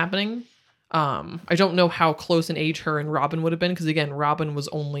 this was happening. I don't know how close in age her and Robin would have been, because again, Robin was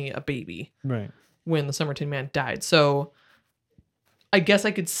only a baby Right. when the Somerton man died. So I guess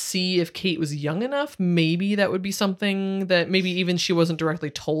I could see if Kate was young enough, maybe that would be something that maybe even she wasn't directly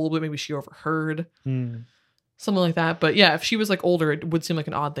told, but maybe she overheard. Mm. Something like that. But yeah, if she was like older, it would seem like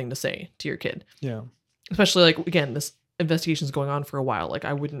an odd thing to say to your kid. Yeah. Especially like, again, this investigation is going on for a while. Like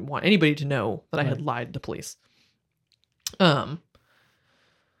I wouldn't want anybody to know that I had lied to police.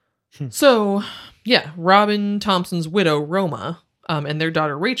 So yeah, Robin Thompson's widow, Roma, and their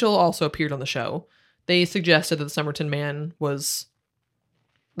daughter Rachel also appeared on the show. They suggested that the Somerton man was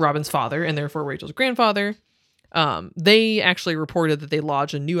Robin's father and therefore Rachel's grandfather. They actually reported that they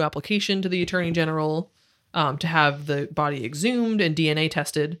lodged a new application to the Attorney General to have the body exhumed and DNA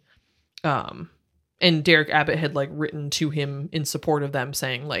tested. And Derek Abbott had like written to him in support of them,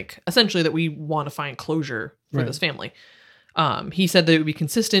 saying like essentially that we want to find closure for this family. He said that it would be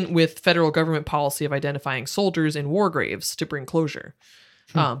consistent with federal government policy of identifying soldiers in war graves to bring closure.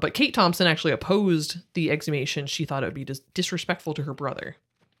 But Kate Thompson actually opposed the exhumation. She thought it would be disrespectful to her brother,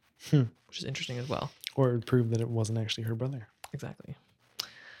 which is interesting as well. Or it would prove that it wasn't actually her brother. Exactly.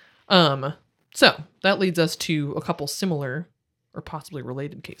 So that leads us to a couple similar or possibly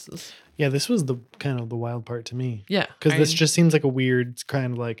related cases. Yeah, this was the kind of the wild part to me. Yeah. Because this just seems like a weird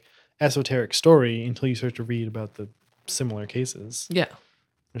kind of like esoteric story until you start to read about the similar cases. Yeah.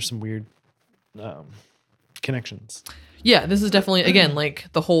 There's some weird connections. Yeah, this is definitely, again, like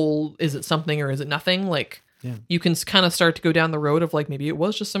the whole, is it something or is it nothing? Like, Yeah. you can kind of start to go down the road of like, maybe it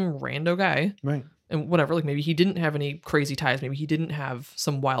was just some rando guy Right. and whatever. Like maybe he didn't have any crazy ties. Maybe he didn't have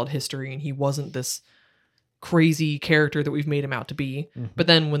some wild history and he wasn't this crazy character that we've made him out to be. Mm-hmm. But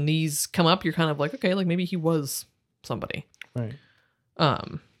then when these come up, you're kind of like, okay, like maybe he was somebody. Right.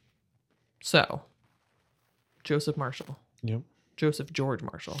 So Joseph Marshall. Yep. Joseph George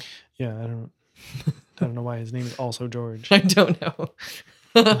Marshall. Yeah, I don't know why his name is also George. I don't know.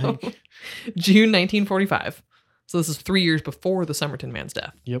 Like- June 1945. So this is 3 years before the Somerton man's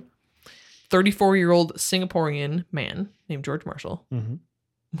death. Yep. 34-year-old Singaporean man named George Marshall Mm-hmm.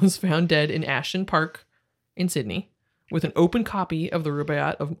 was found dead in Ashton Park in Sydney with an open copy of the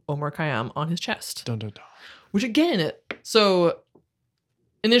Rubaiyat of Omar Khayyam on his chest. Dun, dun, dun. Which again, so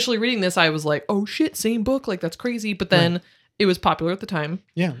initially reading this, I was like, oh shit, same book. Like that's crazy. But then it was popular at the time.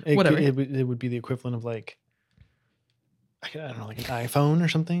 Yeah. Whatever. It would be the equivalent of like, I don't know, like an iPhone or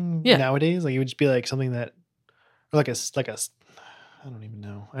something Yeah. nowadays. Like it would just be like something that, or like a, I don't even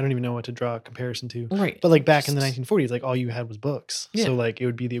know. I don't even know what to draw a comparison to. Right. But like back in the 1940s, like all you had was books. Yeah. So like it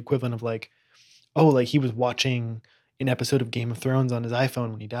would be the equivalent of like, oh, like he was watching an episode of Game of Thrones on his iPhone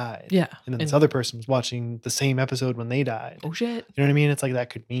when he died. Yeah. And then this other person was watching the same episode when they died. Oh shit. You know what I mean? It's like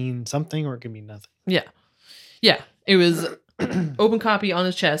that could mean something or it could mean nothing. Yeah. Yeah. It was open copy on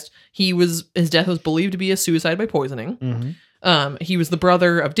his chest. His death was believed to be a suicide by poisoning. Mm-hmm. He was the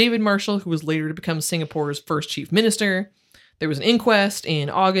brother of David Marshall, who was later to become Singapore's first chief minister. There was an inquest in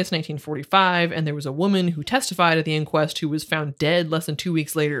August 1945, and there was a woman who testified at the inquest who was found dead less than 2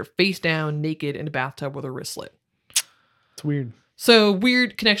 weeks later, face down, naked, in a bathtub with her wrist slit. It's weird. So,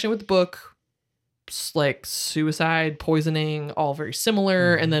 weird connection with the book. Like suicide, poisoning, all very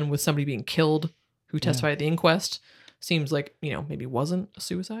similar. And then with somebody being killed who testified at the inquest. Seems like, maybe wasn't a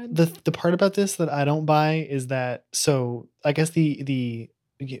suicide. The part about this that I don't buy is that, so I guess is the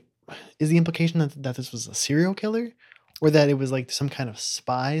implication that this was a serial killer or that it was like some kind of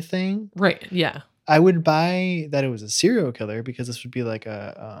spy thing? Right. Yeah. I would buy that it was a serial killer because this would be like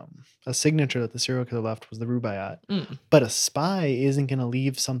a signature that the serial killer left was the Rubaiyat. But a spy isn't going to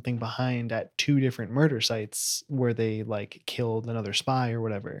leave something behind at 2 different murder sites where they like killed another spy or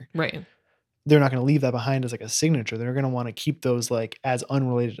whatever. Right. They're not going to leave that behind as like a signature. They're going to want to keep those like as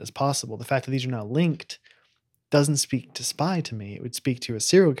unrelated as possible. The fact that these are not linked doesn't speak to spy to me. It would speak to a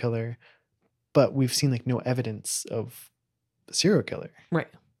serial killer, but we've seen like no evidence of the serial killer. Right.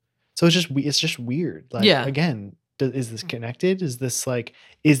 So it's just weird. Like, again, is this connected? Is this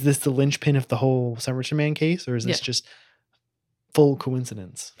the linchpin of the whole Somerton Man case, or is this just full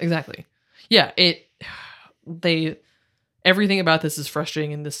coincidence? Exactly. Yeah. Everything about this is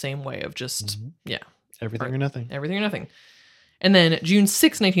frustrating in the same way of just, everything or nothing. Everything or nothing. And then June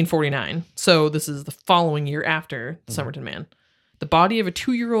 6, 1949. So this is the following year after the Somerton Man. The body of a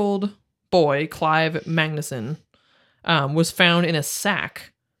 2-year-old boy, Clive Magnuson, was found in a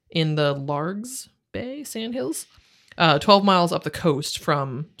sack in the Largs Bay Sandhills, 12 miles up the coast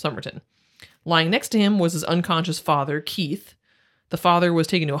from Somerton. Lying next to him was his unconscious father, Keith. The father was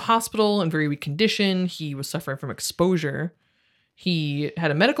taken to a hospital in very weak condition. He was suffering from exposure. He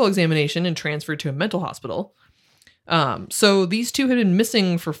had a medical examination and transferred to a mental hospital. So these two had been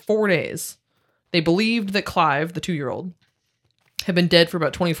missing for 4 days. They believed that Clive, the 2-year-old, had been dead for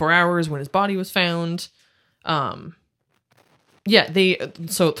about 24 hours when his body was found. One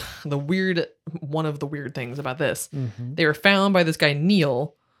of the weird things about this, they were found by this guy,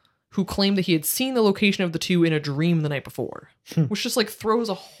 Neil, who claimed that he had seen the location of the two in a dream the night before, which just like throws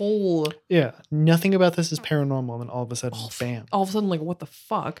a whole... Yeah, nothing about this is paranormal, and then all of a sudden, bam. All of a sudden, like, what the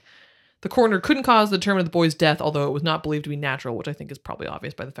fuck? The coroner couldn't determine the boy's death, although it was not believed to be natural, which I think is probably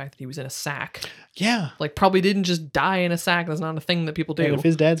obvious by the fact that he was in a sack. Yeah. Like, probably didn't just die in a sack. That's not a thing that people do. And if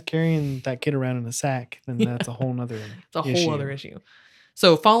his dad's carrying that kid around in a sack, then that's a whole nother issue. It's a whole other issue.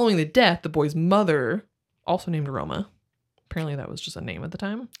 So, following the death, the boy's mother, also named Roma, apparently that was just a name at the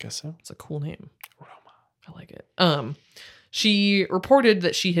time. Guess so. It's a cool name. Roma. I like it. She reported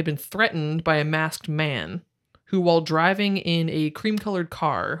that she had been threatened by a masked man who, while driving in a cream-colored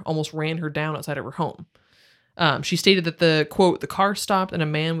car, almost ran her down outside of her home. She stated that the car stopped and a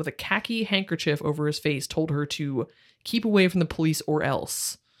man with a khaki handkerchief over his face told her to keep away from the police or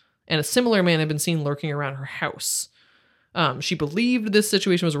else. And a similar man had been seen lurking around her house. She believed this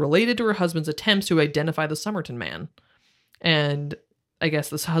situation was related to her husband's attempts to identify the Somerton Man. And I guess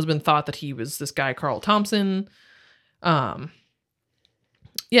this husband thought that he was this guy, Carl Thompson. Soon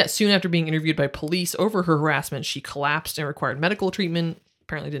after being interviewed by police over her harassment, she collapsed and required medical treatment.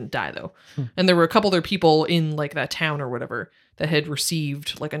 Apparently didn't die, though. And there were a couple other people in, like, that town or whatever that had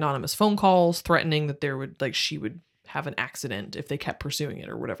received, like, anonymous phone calls threatening that she would have an accident if they kept pursuing it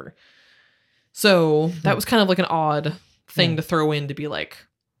or whatever. So that was kind of like an odd thing to throw in to be like,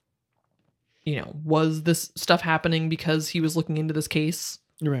 was this stuff happening because he was looking into this case?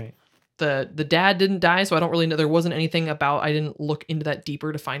 Right. The dad didn't die, so I don't really know. There wasn't anything I didn't look into that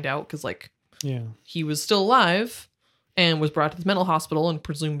deeper to find out because, he was still alive and was brought to this mental hospital and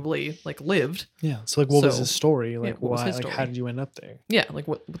presumably, lived. Yeah. So, what was his story? What was why? his story? How did you end up there? Yeah.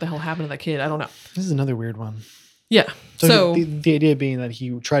 What the hell happened to that kid? I don't know. This is another weird one. Yeah. So the idea being that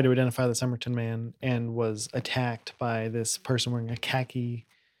he tried to identify the Somerton Man and was attacked by this person wearing a khaki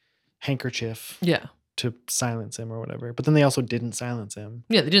handkerchief. Yeah. To silence him or whatever. But then they also didn't silence him.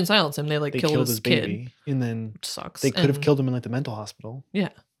 Yeah, they didn't silence him. They killed his baby. Kid. And then which sucks. They could have killed him in the mental hospital. Yeah.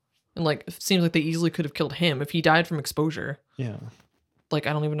 And it seems like they easily could have killed him if he died from exposure. Yeah. I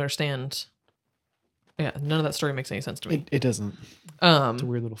don't even understand. Yeah, none of that story makes any sense to me. It doesn't. It's a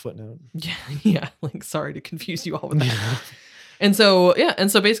weird little footnote. Yeah. Sorry to confuse you all with that. Yeah. And so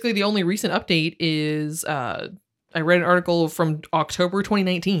basically the only recent update is I read an article from October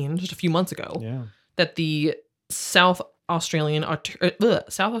 2019, just a few months ago. Yeah. That the South Australian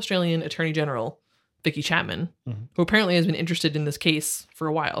Attorney General, Vicky Chapman, who apparently has been interested in this case for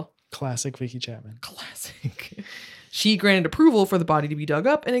a while. Classic Vicky Chapman. Classic. She granted approval for the body to be dug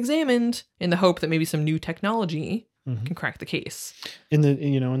up and examined in the hope that maybe some new technology Mhm. can crack the case. In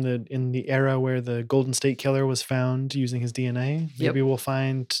the era where the Golden State Killer was found using his DNA, Yep. maybe we'll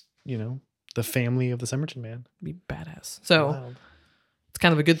find, the family of the Somerton Man. Be badass. So Wild. it's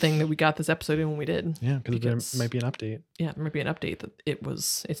kind of a good thing that we got this episode in when we did. Yeah, because there Because- might be an update. Yeah, there might be an update that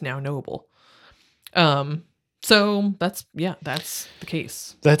it's now knowable. So that's the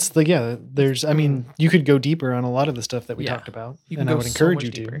case. That's there's, you could go deeper on a lot of the stuff that we Yeah, talked about, you can and I go would so encourage much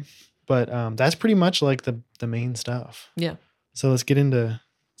you deeper. to. But that's pretty much like the main stuff. Yeah. So let's get into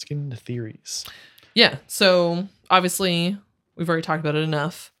theories. Yeah. So obviously we've already talked about it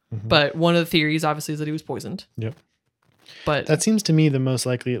enough. Mhm. But one of the theories obviously is that he was poisoned. Yep. But That seems to me the most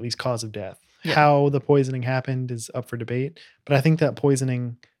likely, at least, cause of death. Yeah. How the poisoning happened is up for debate, but I think that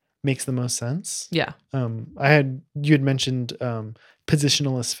poisoning makes the most sense. yeah. You had mentioned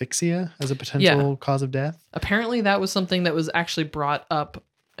positional asphyxia as a potential cause of death. Apparently that was something that was actually brought up,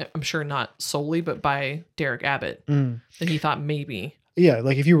 I'm sure not solely, but by Derek Abbott, that he thought maybe. Yeah,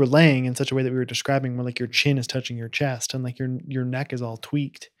 like if you were laying in such a way that we were describing, where like your chin is touching your chest and like your neck is all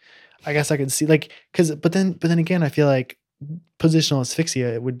tweaked, I guess I could see but then again, I feel like positional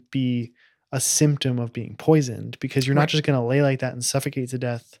asphyxia, it would be a symptom of being poisoned, because you're not Right. just going to lay like that and suffocate to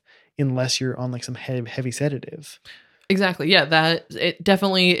death unless you're on like some heavy sedative. Exactly. Yeah,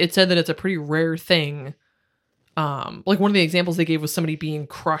 it said that it's a pretty rare thing. Like one of the examples they gave was somebody being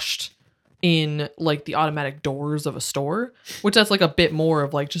crushed in like the automatic doors of a store, which that's like a bit more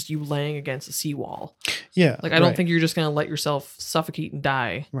of like just you laying against a seawall. Yeah. Like I don't right, think you're just going to let yourself suffocate and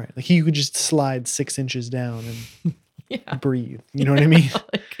die. right. Like you could just slide 6 inches down and Yeah. breathe. You know what I mean?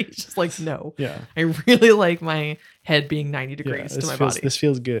 Like it's just like no. Yeah. I really like my head being 90 Yeah, degrees to this my feels, body. This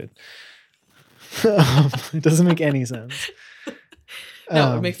feels good. It doesn't make any sense.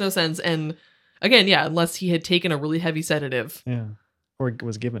 No, it makes no sense. And again, yeah, unless he had taken a really heavy sedative. Yeah. Or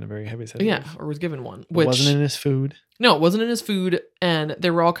was given a very heavy sedative. Yeah, or was given one. It Which wasn't in his food. No, it wasn't in his food. And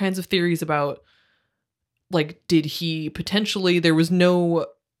there were all kinds of theories about like, did he potentially, there was no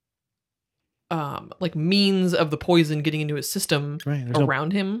like means of the poison getting into his system Right. There's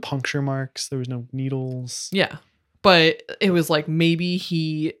around him. no puncture marks. There was no needles. Yeah. But it was like maybe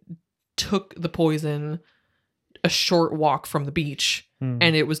he took the poison a short walk from the beach Hmm.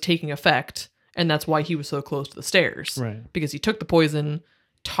 and it was taking effect. And that's why he was so close to the stairs. Right. Because he took the poison,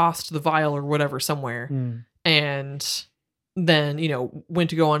 tossed the vial or whatever somewhere, Hmm. and then, went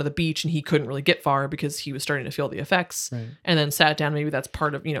to go onto the beach and he couldn't really get far because he was starting to feel the effects. Right. And then sat down. Maybe that's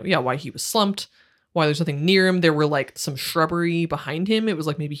part of, why he was slumped, why there's nothing near him. There were like some shrubbery behind him. It was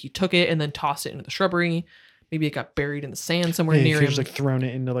like maybe he took it and then tossed it into the shrubbery. Maybe it got buried in the sand somewhere Yeah, near he him. just like thrown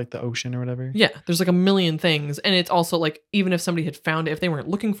it into like the ocean or whatever. Yeah, there's like a million things. And it's also like, even if somebody had found it, if they weren't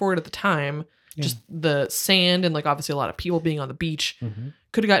looking for it at the time, Yeah. just the sand and like obviously a lot of people being on the beach Mm-hmm.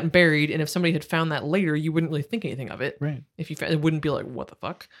 could have gotten buried. And if somebody had found that later, you wouldn't really think anything of it. Right. If you found, it wouldn't be like, what the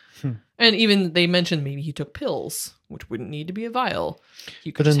fuck? Hmm. And even they mentioned maybe he took pills, which wouldn't need to be a vial.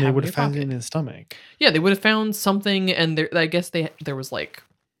 You But just then they have would in have your found it pocket. in his stomach. Yeah, they would have found something, and I guess there was like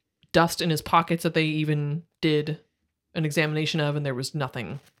dust in his pockets that they even did an examination of, and there was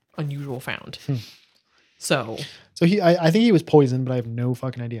nothing unusual found. Hmm. So I think he was poisoned, but I have no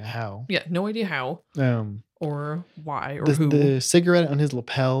fucking idea how. yeah, no idea how or why or who. The cigarette on his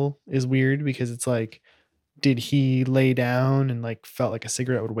lapel is weird because it's like, did he lay down and like felt like a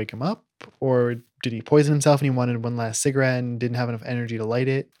cigarette would wake him up, or did he poison himself and he wanted one last cigarette and didn't have enough energy to light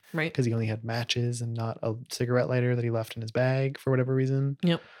it Right. because he only had matches and not a cigarette lighter that he left in his bag for whatever reason.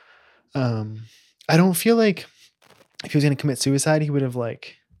 Yep. I don't feel like if he was going to commit suicide, he would have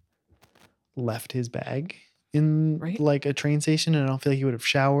like left his bag in Right. like a train station, and I don't feel like he would have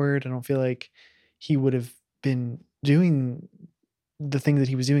showered. I don't feel like he would have been doing the thing that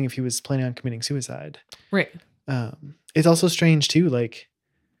he was doing if he was planning on committing suicide. Right. It's also strange too, like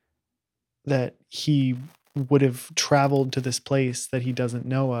that he would have traveled to this place that he doesn't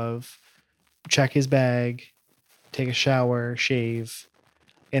know of, check his bag, take a shower, shave,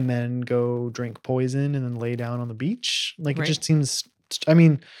 and then go drink poison and then lay down on the beach. Like Right. it just seems, I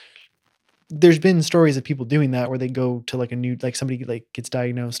mean, there's been stories of people doing that where they go to like a new, like somebody like gets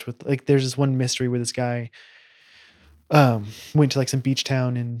diagnosed with, like there's this one mystery where this guy went to like some beach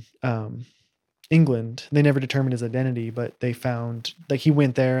town in England. They never determined his identity, but they found like he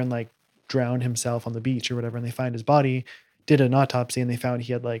went there and like drowned himself on the beach or whatever, and they find his body, did an autopsy, and they found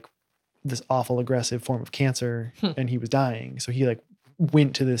he had like this awful aggressive form of cancer and he was dying. So he like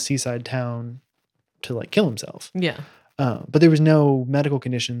went to this seaside town to like kill himself. Yeah. But there was no medical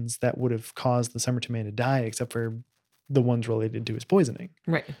conditions that would have caused the Somerton Man to die except for the ones related to his poisoning.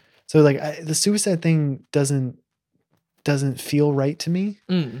 Right. So like the suicide thing doesn't feel right to me.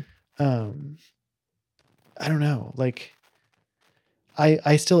 Mm. I don't know. Like,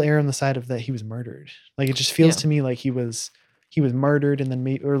 I still err on the side of that he was murdered. Like, it just feels Yeah. to me like he was murdered, and then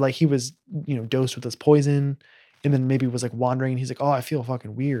maybe, or like he was, dosed with this poison, and then maybe was like wandering, and he's like, oh, I feel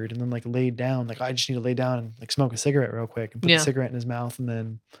fucking weird, and then like laid down, like, I just need to lay down and like smoke a cigarette real quick, and put the Yeah. cigarette in his mouth, and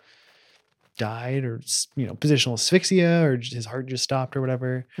then died, or positional asphyxia, or his heart just stopped or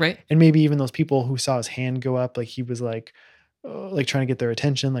whatever. Right. And maybe even those people who saw his hand go up, like he was like trying to get their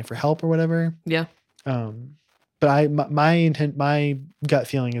attention, like for help or whatever. Yeah. But my gut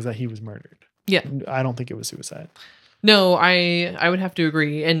feeling is that he was murdered. Yeah. I don't think it was suicide. No, I would have to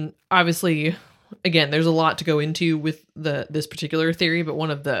agree. And obviously, again, there's a lot to go into with this particular theory, but one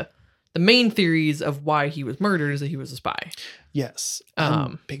of the main theories of why he was murdered is that he was a spy. Yes. I'm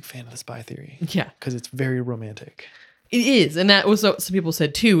a big fan of the spy theory. Yeah. Because it's very romantic. It is. And that was what some people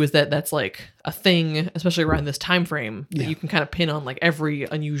said too, is that that's like a thing, especially around this time frame, that you can kind of pin on like every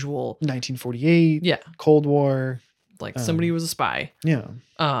unusual 1948. Yeah. Cold War. Like somebody was a spy. Yeah.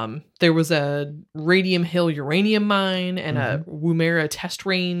 There was a Radium Hill uranium mine and a Woomera test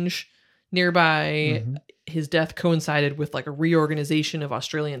range nearby. His death coincided with like a reorganization of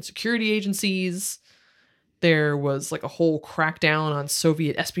Australian security agencies. There was like a whole crackdown on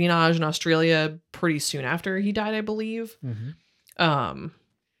Soviet espionage in Australia pretty soon after he died, I believe.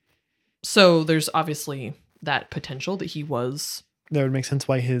 So there's obviously that potential that he was. That would make sense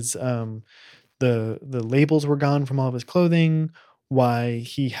why his the labels were gone from all of his clothing, why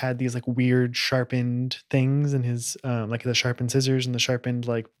he had these like weird sharpened things in his like the sharpened scissors and the sharpened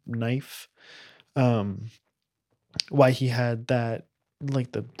like knife. Why he had that,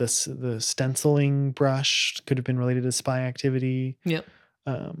 like the stenciling brush could have been related to spy activity. Yep.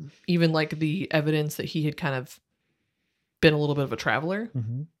 Even like the evidence that he had kind of been a little bit of a traveler.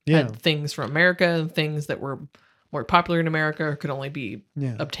 Yeah. Had things from America and things that were more popular in America or could only be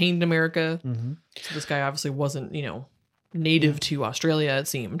obtained in America. So this guy obviously wasn't, native to Australia, it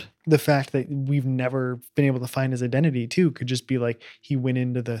seemed. The fact that we've never been able to find his identity too could just be like he went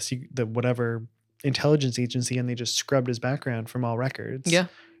into the whatever intelligence agency and they just scrubbed his background from all records. Yeah.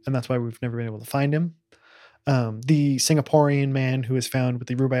 And that's why we've never been able to find him. The Singaporean man who was found with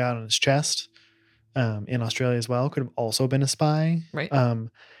the rubaiyat on his chest in Australia as well could have also been a spy. Right.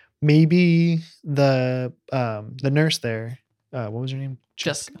 Maybe the nurse there, what was her name?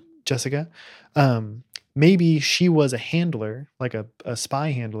 Jessica. Maybe she was a handler, like a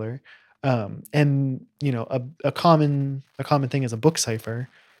spy handler. And a common thing is a book cipher,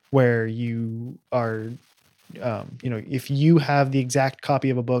 where you are, if you have the exact copy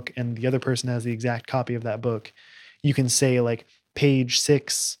of a book and the other person has the exact copy of that book, you can say like page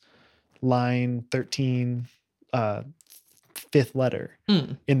 6, line 13, fifth letter.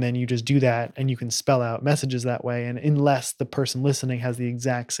 And then you just do that and you can spell out messages that way. And unless the person listening has the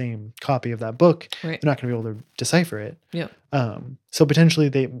exact same copy of that book, they're not going to be able to decipher it. Yeah. So potentially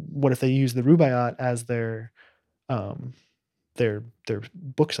what if they use the rubaiyat as their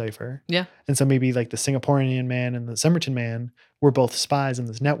book cipher? Yeah. And so maybe like the Singaporean man and the Somerton man were both spies in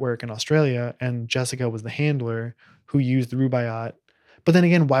this network in Australia, and Jessica was the handler who used the rubaiyat. But then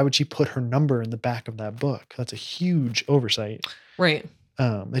again, why would she put her number in the back of that book? That's a huge oversight. Right.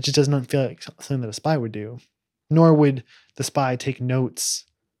 It just doesn't feel like something that a spy would do. Nor would the spy take notes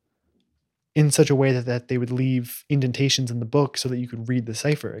in such a way that they would leave indentations in the book so that you could read the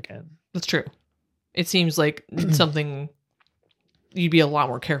cipher again. That's true. It seems like something you'd be a lot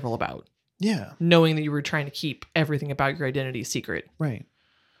more careful about. Yeah. Knowing that you were trying to keep everything about your identity secret. Right.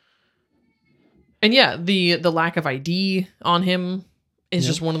 And yeah, the lack of ID on him is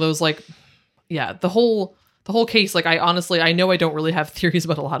just one of those like, yeah, the whole case. Like I know I don't really have theories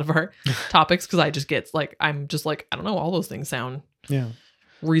about a lot of our topics because I just get like, I'm just like, I don't know, all those things sound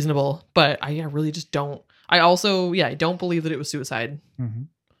reasonable, but I really just don't. I also, I don't believe that it was suicide.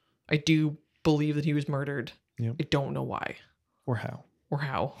 I do believe that he was murdered. Yep. I don't know why. Or how. Or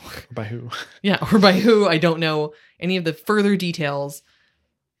by who. Yeah, or by who. I don't know any of the further details,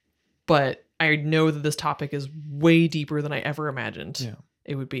 but I know that this topic is way deeper than I ever imagined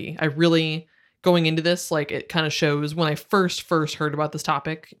it would be. I really, going into this, like it kind of shows when I first heard about this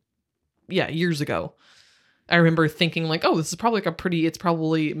topic, years ago, I remember thinking like, oh, this is probably like it's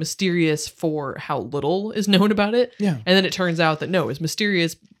probably mysterious for how little is known about it. Yeah. And then it turns out that no, it's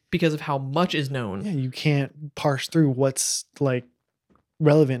mysterious because of how much is known. Yeah, you can't parse through what's like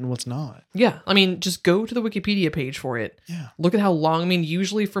relevant and what's not. Yeah. I mean, just go to the Wikipedia page for it. Yeah. Look at how long. I mean,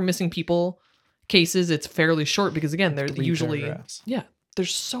 usually for missing people cases, it's fairly short because again, they're usually paragraphs.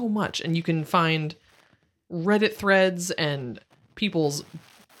 There's so much, and you can find Reddit threads and people's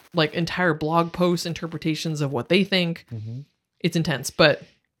like entire blog posts, interpretations of what they think. It's intense, but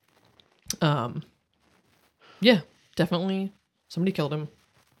Yeah, definitely somebody killed him.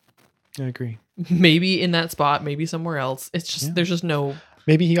 I agree. Maybe in that spot, maybe somewhere else. It's just Yeah. there's just no.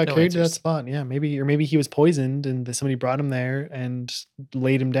 Maybe he got No carried to that answers. spot. Yeah, maybe he was poisoned and somebody brought him there and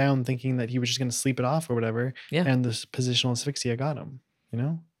laid him down thinking that he was just going to sleep it off or whatever. Yeah. And this positional asphyxia got him, you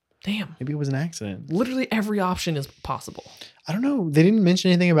know? Damn. Maybe it was an accident. Literally every option is possible. I don't know. They didn't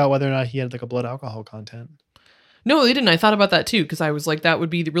mention anything about whether or not he had like a blood alcohol content. No, they didn't. I thought about that too because I was like, that would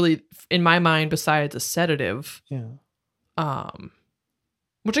be really in my mind. Besides a sedative, Yeah.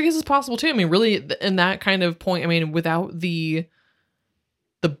 which I guess is possible too. I mean, really, in that kind of point, I mean, without the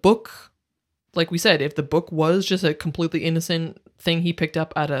book, like we said, if the book was just a completely innocent thing he picked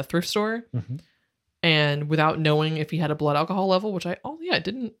up at a thrift store, Mm-hmm. and without knowing if he had a blood alcohol level, which I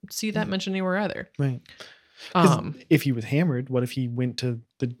didn't see that mentioned anywhere either. Right. 'Cause if he was hammered, what if he went to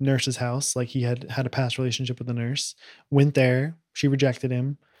the nurse's house? Like he had a past relationship with the nurse, went there, she rejected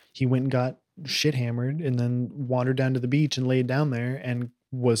him. He went and got shit hammered and then wandered down to the beach and laid down there and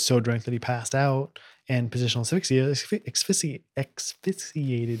was so drunk that he passed out and positional asphyxia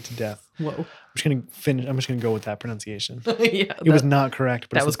asphyxiated to death. Whoa. I'm just gonna go with that pronunciation. Yeah. It was not correct,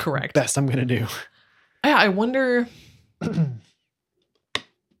 but that it's was the correct. best I'm gonna do. Yeah, I wonder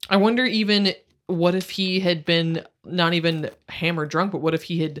even what if he had been not even hammered drunk, but what if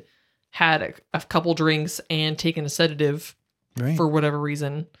he had a couple drinks and taken a sedative Right. for whatever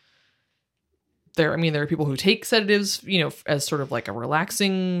reason. There are people who take sedatives, as sort of like a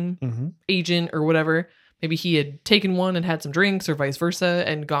relaxing Mm-hmm. agent or whatever. Maybe he had taken one and had some drinks or vice versa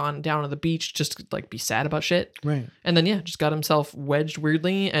and gone down to the beach just to like be sad about shit. Right. And then, just got himself wedged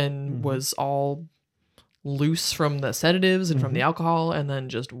weirdly and Mhm. was all loose from the sedatives and from the alcohol. And then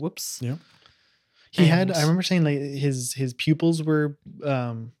just whoops. Yeah. I remember saying like his pupils were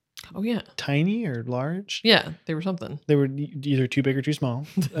Oh, yeah. tiny or large. Yeah. They were something. They were either too big or too small.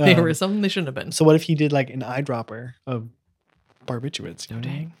 They were something they shouldn't have been. So what if he did like an eyedropper of barbiturates? You know what I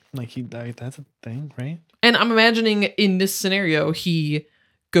dang. mean? Like that's a thing, right? And I'm imagining in this scenario, he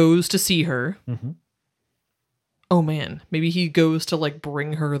goes to see her. Mm-hmm. Oh man, maybe he goes to like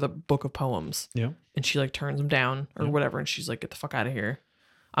bring her the book of poems. Yeah. And she like turns him down or Yeah. whatever. And she's like, get the fuck out of here.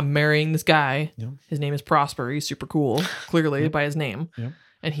 I'm marrying this guy. Yeah. His name is Prosper. He's super cool, clearly by his name. Yeah.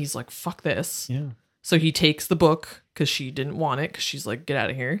 And he's like, fuck this. Yeah. So he takes the book because she didn't want it because she's like, get out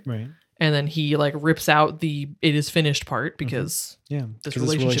of here. Right. And then he like rips out the it is finished part because Yeah. this 'Cause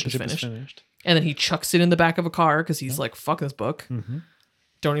relationship is finished. And then he chucks it in the back of a car because he's like, fuck this book. Mm-hmm.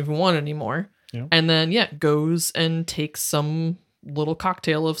 Don't even want it anymore. Yeah. And then, goes and takes some little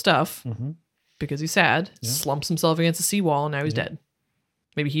cocktail of stuff Mm-hmm. because he's sad, Yeah. slumps himself against a seawall, and now he's Yeah. dead.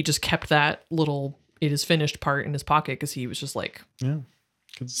 Maybe he just kept that little it is finished part in his pocket because he was just like, Yeah.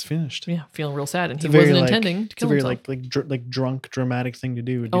 Because it's finished. feeling real sad. And It's he a very, wasn't like- intending to It's a kill very himself. like drunk, dramatic thing to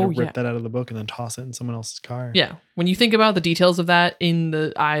do. Would be Oh, to rip yeah. that out of the book and then toss it in someone else's car. Yeah. When you think about the details of that in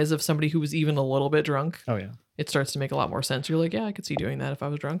the eyes of somebody who was even a little bit drunk, Oh yeah. it starts to make a lot more sense. You're like, yeah, I could see doing that if I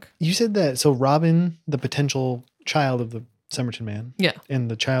was drunk. You said that. So Robin, the potential child of the Somerton man, Yeah.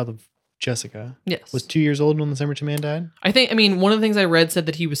 and the child of Jessica, Yes. was 2 years old when the Somerton man died. I mean, one of the things I read said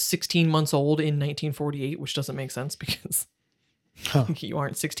that he was 16 months old in 1948, which doesn't make sense because Huh. you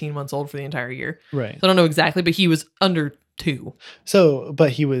aren't 16 months old for the entire year. Right. So I don't know exactly, but he was under 2. So,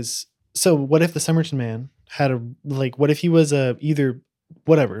 but he was. So, what if the Somerton man had what if he was either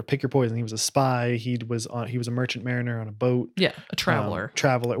whatever, pick your poison. He was a spy. He was a merchant mariner on a boat. Yeah, a traveler.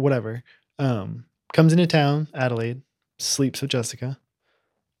 Traveler, whatever. Comes into town, Adelaide, sleeps with Jessica,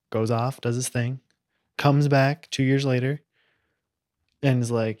 goes off, does his thing, comes back 2 years later, and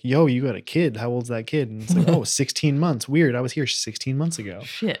is like, yo, you got a kid. How old's that kid? And it's like, oh, 16 months. Weird. I was here 16 months ago.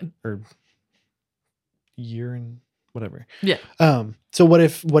 Shit. Or year and whatever. Yeah. So what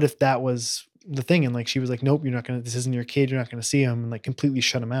if that was the thing? And like, she was like, nope, this isn't your kid. You're not going to see him, and like completely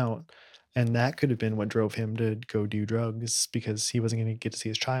shut him out. And that could have been what drove him to go do drugs because he wasn't going to get to see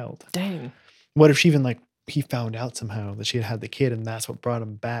his child. Dang. What if she even he found out somehow that she had the kid and that's what brought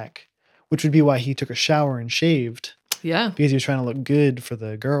him back, which would be why he took a shower and shaved Yeah. because he was trying to look good for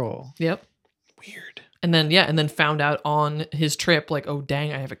the girl. Yep. Weird. And then found out on his trip, like, oh,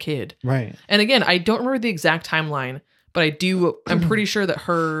 dang, I have a kid. Right. And again, I don't remember the exact timeline, but I'm pretty sure that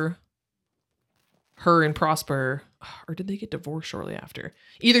her and Prosper, or did they get divorced shortly after?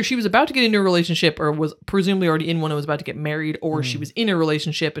 Either she was about to get into a relationship or was presumably already in one and was about to get married, or she was in a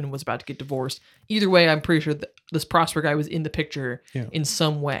relationship and was about to get divorced. Either way, I'm pretty sure that this Prosper guy was in the picture in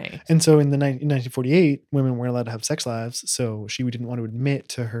some way. And so in 1948, women weren't allowed to have sex lives. So she didn't want to admit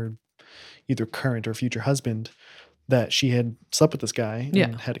to her either current or future husband that she had slept with this guy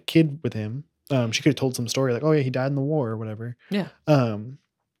and had a kid with him. She could have told some story like, oh yeah, he died in the war or whatever. Yeah.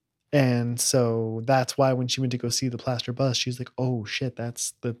 And so that's why when she went to go see the plaster bust, she's like, oh shit,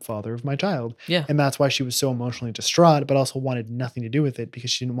 that's the father of my child. Yeah. And that's why she was so emotionally distraught, but also wanted nothing to do with it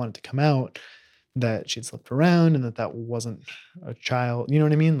because she didn't want it to come out that she'd slept around and that wasn't a child. You know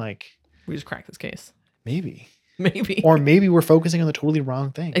what I mean? Like, We just cracked this case. maybe. Maybe. Or maybe we're focusing on the totally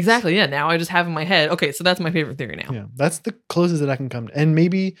wrong thing. Exactly. Yeah. Now I just have in my head. Okay, so that's my favorite theory now. Yeah. That's the closest that I can come to. And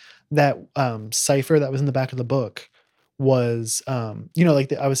maybe that cipher that was in the back of the book was,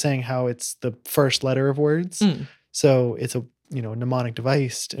 like I was saying, how it's the first letter of words. Mm. So it's a, mnemonic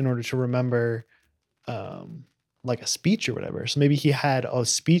device in order to remember like a speech or whatever. So maybe he had a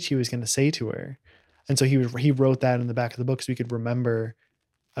speech he was going to say to her. And so he wrote that in the back of the book so he could remember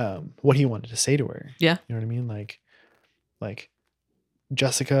what he wanted to say to her. Yeah. You know what I mean? Like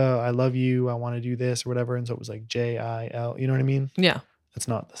Jessica, I love you. I want to do this or whatever. And so it was like Jil. You know what I mean? Yeah. That's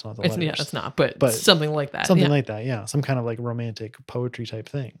not the It's, letters. yeah, it's not, but something like that. Something yeah. like that. Yeah. Some kind of like romantic poetry type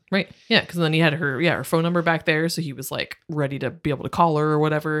thing. Right. Yeah. Because then he had her phone number back there. So he was like ready to be able to call her or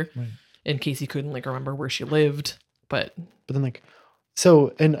whatever in case he couldn't like remember where she lived. But then like,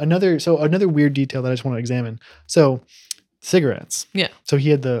 another weird detail that I just want to examine. So cigarettes. Yeah. So he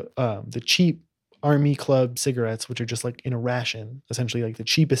had the cheap Army Club cigarettes, which are just like in a ration, essentially like the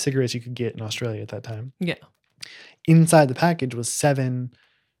cheapest cigarettes you could get in Australia at that time. Yeah. Inside the package was 7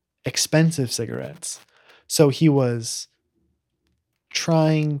 expensive cigarettes. So he was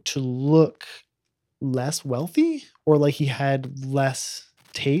trying to look less wealthy or like he had less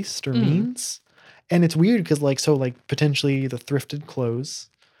taste or means. And it's weird because potentially the thrifted clothes,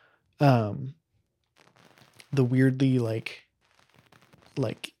 the weirdly like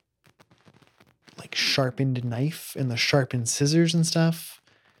sharpened knife and the sharpened scissors and stuff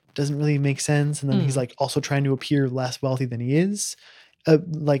doesn't really make sense. And then he's like also trying to appear less wealthy than he is.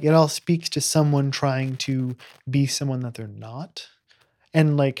 Like it all speaks to someone trying to be someone that they're not.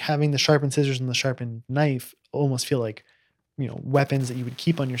 And like having the sharpened scissors and the sharpened knife almost feel like, weapons that you would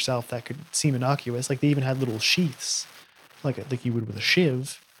keep on yourself that could seem innocuous. Like they even had little sheaths like you would with a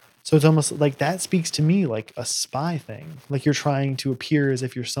shiv. So it's almost like that speaks to me like a spy thing. Like you're trying to appear as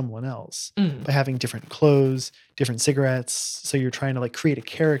if you're someone else by having different clothes, different cigarettes. So you're trying to like create a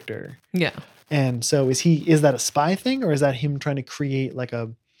character. Yeah. And so is that a spy thing or is that him trying to create like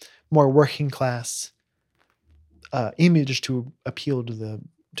a more working class image to appeal to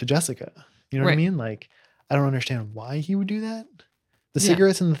Jessica? You know what I mean? Like, I don't understand why he would do that. The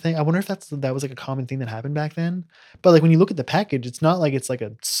cigarettes and the thing, I wonder if that was like a common thing that happened back then. But like when you look at the package, it's not like it's like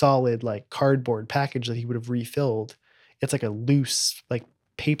a solid like cardboard package that he would have refilled. It's like a loose like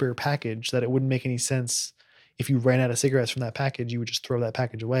paper package that it wouldn't make any sense if you ran out of cigarettes from that package, you would just throw that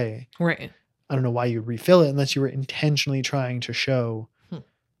package away. Right. I don't know why you'd refill it unless you were intentionally trying to show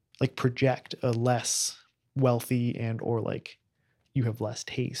like project a less wealthy and or like you have less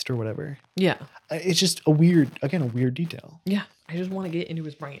taste or whatever. Yeah. It's just a weird detail. Yeah. I just want to get into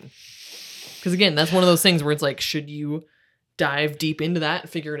his brain. Because again, that's one of those things where it's like, should you dive deep into that and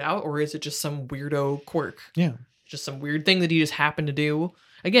figure it out? Or is it just some weirdo quirk? Yeah. Just some weird thing that he just happened to do.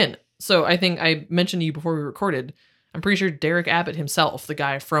 Again, so I think I mentioned to you before we recorded, I'm pretty sure Derek Abbott himself, the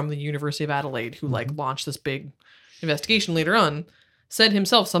guy from the University of Adelaide who like launched this big investigation later on, said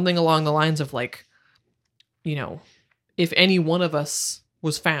himself something along the lines of like, if any one of us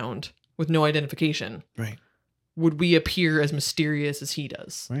was found with no identification, right, would we appear as mysterious as he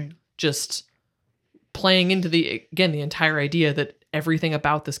does? Right. Just playing into the entire idea that everything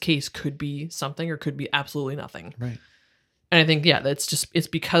about this case could be something or could be absolutely nothing. Right. And I think, it's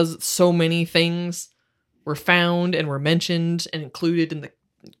because so many things were found and were mentioned and included in the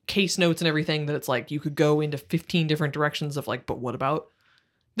case notes and everything that it's like you could go into 15 different directions of like, but what about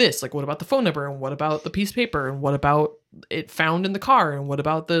this? Like, what about the phone number? And what about the piece of paper? And what about it found in the car? And what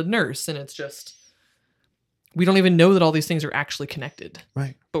about the nurse? And it's just, we don't even know that all these things are actually connected.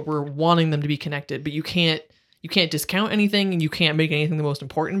 Right. But we're wanting them to be connected. But you can't discount anything and you can't make anything the most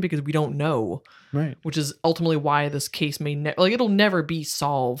important because we don't know. Right. Which is ultimately why this case it'll never be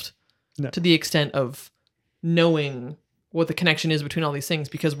solved to the extent of knowing what the connection is between all these things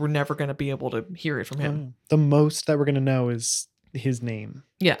because we're never going to be able to hear it from him. The most that we're going to know is his name.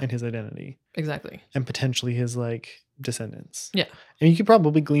 Yeah. And his identity. Exactly. And potentially his like descendants. Yeah. And you could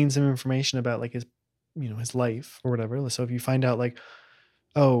probably glean some information about like his, his life or whatever. So if you find out like,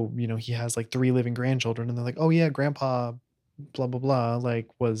 oh, he has like 3 living grandchildren and they're like, oh yeah, grandpa, blah, blah, blah, like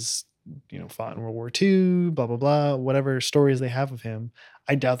was, fought in World War II, blah, blah, blah, whatever stories they have of him.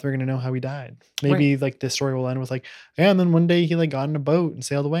 I doubt they're going to know how he died. Maybe like this story will end with like, yeah, and then one day he like got in a boat and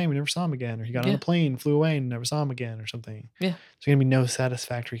sailed away and we never saw him again. Or he got on a plane, flew away and never saw him again or something. Yeah. There's going to be no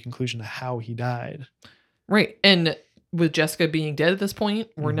satisfactory conclusion to how he died. Right. And with Jessica being dead at this point,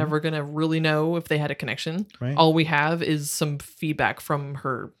 we're Mhm. never going to really know if they had a connection. Right. All we have is some feedback from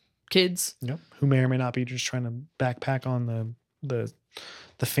her kids. Yep. Who may or may not be just trying to backpack on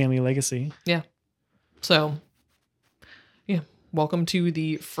the family legacy. So, yeah, welcome to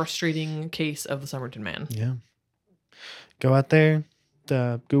the frustrating case of the Somerton Man. Yeah. Go out there,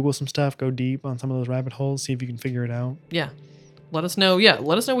 Google some stuff, go deep on some of those rabbit holes, see if you can figure it out. Yeah. Let us know. Yeah,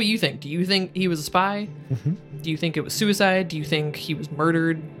 let us know what you think. Do you think he was a spy? Mm-hmm. Do you think it was suicide? Do you think he was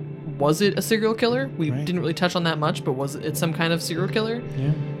murdered? Was it a serial killer? We Right. didn't really touch on that much, but was it some kind of serial killer?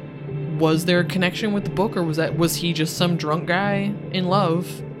 Yeah. Was there a connection with the book, or was he just some drunk guy in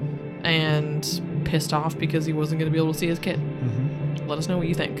love and pissed off because he wasn't going to be able to see his kid? Mm-hmm. Let us know what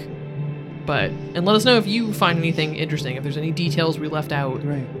you think. And let us know if you find anything interesting, if there's any details we left out,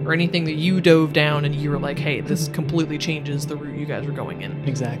 Right. or anything that you dove down and you were like, hey, this completely changes the route you guys were going in.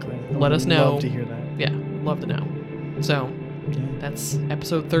 Exactly. I Let would us know. Love to hear that. Yeah, love to know. So Yeah. that's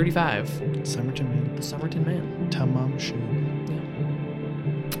episode 35, Somerton Man. The Somerton Man. Tamam Shud.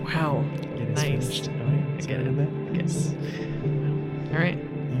 Wow. It is Nice. finished. All right. I So get I it. did that. I get it. All right.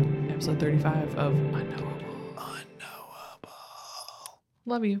 Yeah. Episode 35 of Unknowable. Unknowable.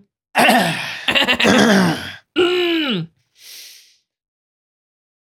 Love you.